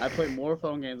 I played more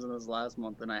phone games in this last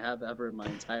month than I have ever in my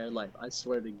entire life. I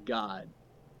swear to God.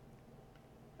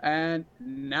 And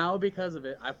now because of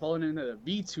it, I've fallen into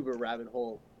the VTuber rabbit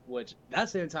hole, which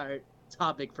that's the entire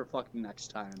topic for fucking next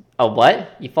time. Oh,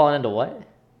 what? You fallen into what?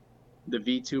 The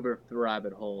VTuber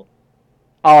rabbit hole.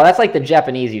 Oh, that's like the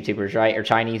Japanese YouTubers, right? Or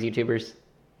Chinese YouTubers?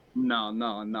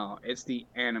 No. It's the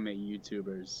anime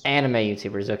YouTubers. Anime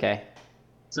YouTubers, okay.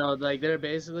 So, like, they're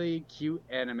basically cute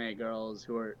anime girls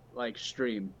who are, like,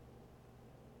 stream.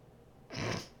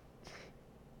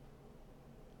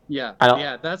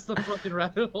 Yeah, that's the fucking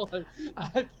rabbit hole.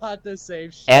 I thought the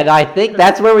same shit. And I think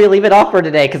that's where we leave it off for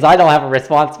today, because I don't have a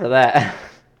response for that.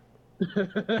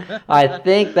 I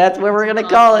think that's where we're going to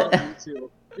call it.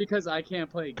 Because I can't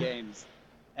play games.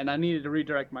 And I needed to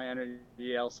redirect my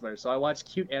energy elsewhere, so I watched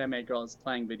cute anime girls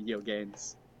playing video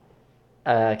games.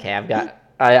 Okay,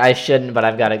 I shouldn't, but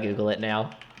I've got to Google it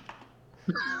now.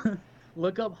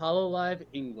 Look up Hololive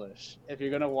English. If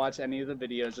you're gonna watch any of the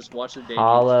videos, just watch the debut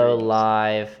Hollow streams.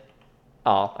 Live.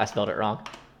 Oh, I spelled it wrong.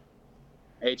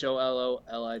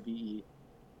 HOLOLIVE.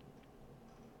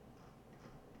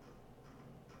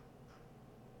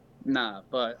 Nah,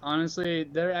 but honestly,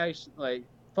 they're actually like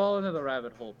fall into the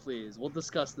rabbit hole, please. We'll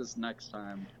discuss this next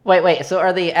time. Wait. So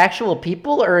are they actual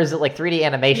people or is it like 3D Yeah,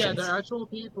 animations? they're actual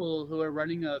people who are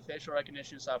running a facial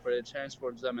recognition software that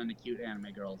transforms them into cute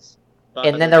anime girls. But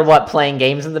And then they're what, playing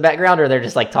games in the background, or they're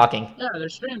just like talking? Yeah, they're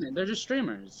streaming. They're just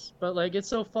streamers. But like, it's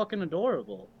so fucking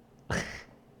adorable.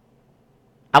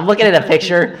 I'm looking at a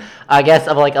picture, I guess,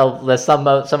 of like some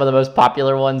of the most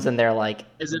popular ones, and they're like,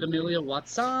 Is it Amelia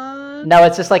Watson? no,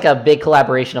 it's just like a big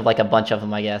collaboration of like a bunch of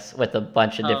them, I guess, with a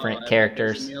bunch of Oh, different I think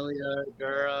characters. there's Amelia,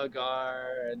 Gura, Gar,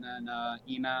 and then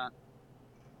Ina,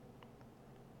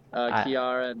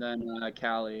 Kiara, and then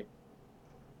Callie.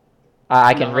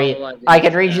 I No, can read. Hololive I can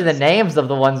English read you the cast. names of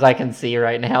the ones I can see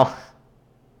right now.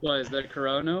 What is there?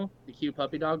 Kurono, the cute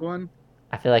puppy dog one.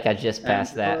 I feel like I just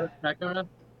passed that. Pekara.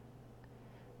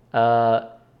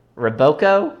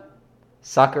 Raboko,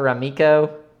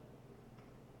 Sakuramiko.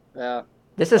 Yeah.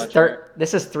 This is Watch out.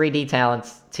 This is 3D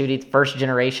talents, 2D first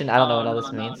generation. I don't know what all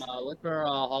this means. No. Look for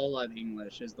Hololive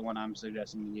English is the one I'm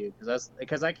suggesting to you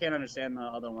because I can't understand the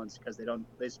other ones because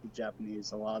they speak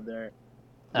Japanese a lot of their.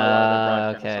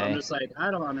 broadcasts. So Okay. I'm just like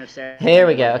I don't understand. Here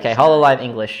we go. Okay, Hololive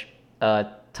English. Yeah,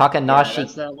 Takanashi.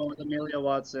 that's that one with Amelia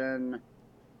Watson. Maury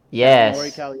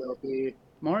Yes. Calliope.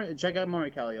 Check out Maury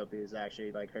Calliope is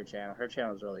actually like her channel. Her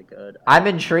channel is really good. I'm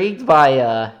intrigued by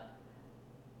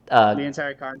The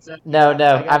entire concept. no, I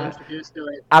got I'm introduced to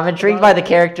it. I'm intrigued by the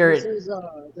character.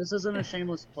 This isn't a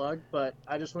shameless plug, but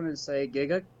I just wanted to say,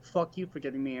 Giga, fuck you for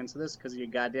getting me into this because of your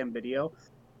goddamn video.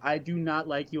 I do not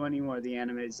like you anymore, the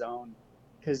Anime Zone,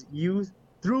 because you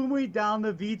threw me down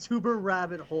the VTuber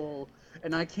rabbit hole,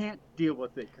 and I can't deal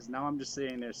with it because now I'm just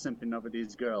sitting there simping over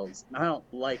these girls, and I don't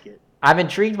like it. I'm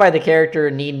intrigued by the character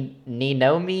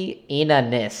Ninomi Ina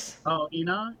Nis. Oh,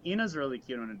 Ina? Ina's really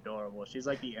cute and adorable. She's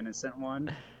like the innocent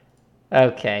one.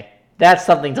 Okay, that's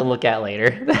something to look at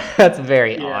later. That's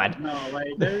very odd. No, like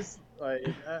there's like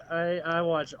I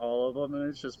watch all of them and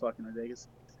it's just fucking ridiculous.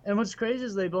 And what's crazy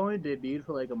is they've only debuted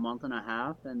for like a month and a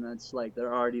half, and that's like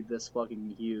they're already this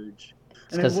fucking huge.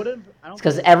 It's And it 'cause- wouldn't. I don't It's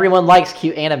because think- everyone likes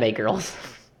cute anime girls.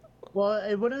 Well,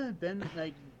 it wouldn't have been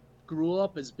like grew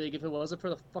up as big if it wasn't for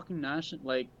the fucking national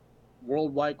like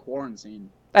worldwide quarantine.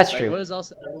 That's Like, true. what is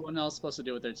everyone else supposed to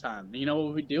do with their time? You know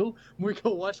what we do? We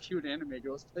go watch cute anime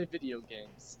girls play video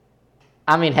games.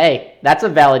 I mean, hey, that's a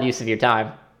valid use of your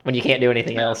time when you can't do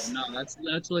anything No, else. No,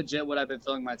 that's legit what I've been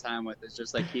filling my time with. Is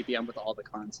just like keeping up with all the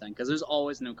content because there's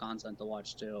always new content to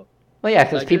watch too. Well, yeah,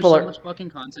 because Like, people there's so are. much fucking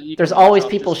content. You There's can watch always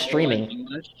off people just all, like, streaming.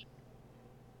 English.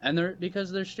 And because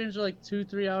their streams are like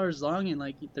 2-3 hours long, and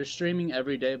like they're streaming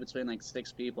every day between like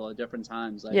 6 people at different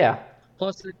times. Like, Yeah.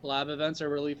 Plus their collab events are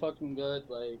really fucking good.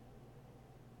 Like,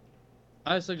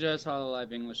 I suggest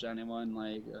Hololive English to anyone.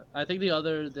 Like, I think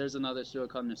there's another studio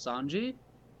called Nisanji,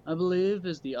 I believe,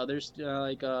 is the other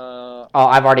Oh,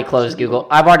 I've already closed Google.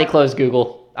 I've already closed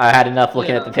Google. I had enough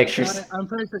looking at the pictures. I'm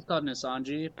pretty sure it's called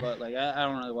Nisanji, but like I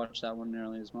don't really watch that one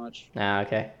nearly as much. Ah,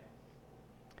 okay.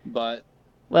 But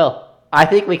Well, I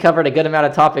think we covered a good amount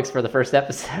of topics for the first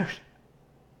episode.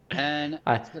 and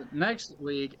I- next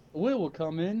week we will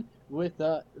come in with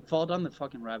fall down the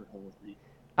fucking rabbit hole with me.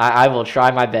 I will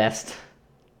try my best.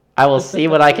 I will see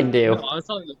what I can do. No, I was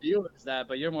telling the viewers that,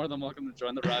 but you're more than welcome to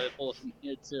join the rabbit hole from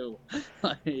here too.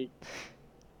 Like,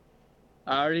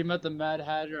 I already met the Mad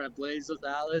Hatter. I blazed with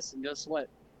Alice, and guess what?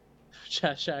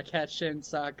 Cheshire Cat Shin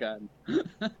Shotgun.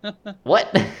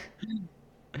 What?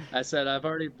 I said I've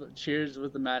already cheers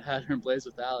with the Mad Hatter and blazed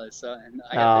with Alice, so, and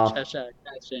I got the Oh. Cheshire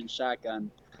Cat Shin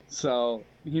Shotgun. So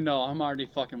I'm already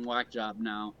fucking whack job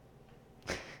now.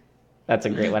 That's a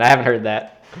great one. I haven't heard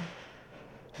that.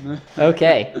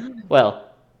 Okay. Well,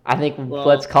 I think Well,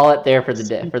 let's call it there for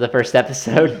the first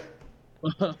episode.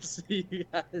 We'll see you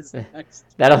guys next.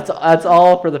 That's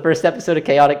all for the first episode of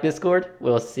Chaotic Discord.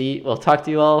 We'll talk to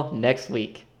you all next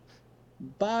week.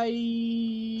 Bye.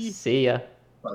 See ya.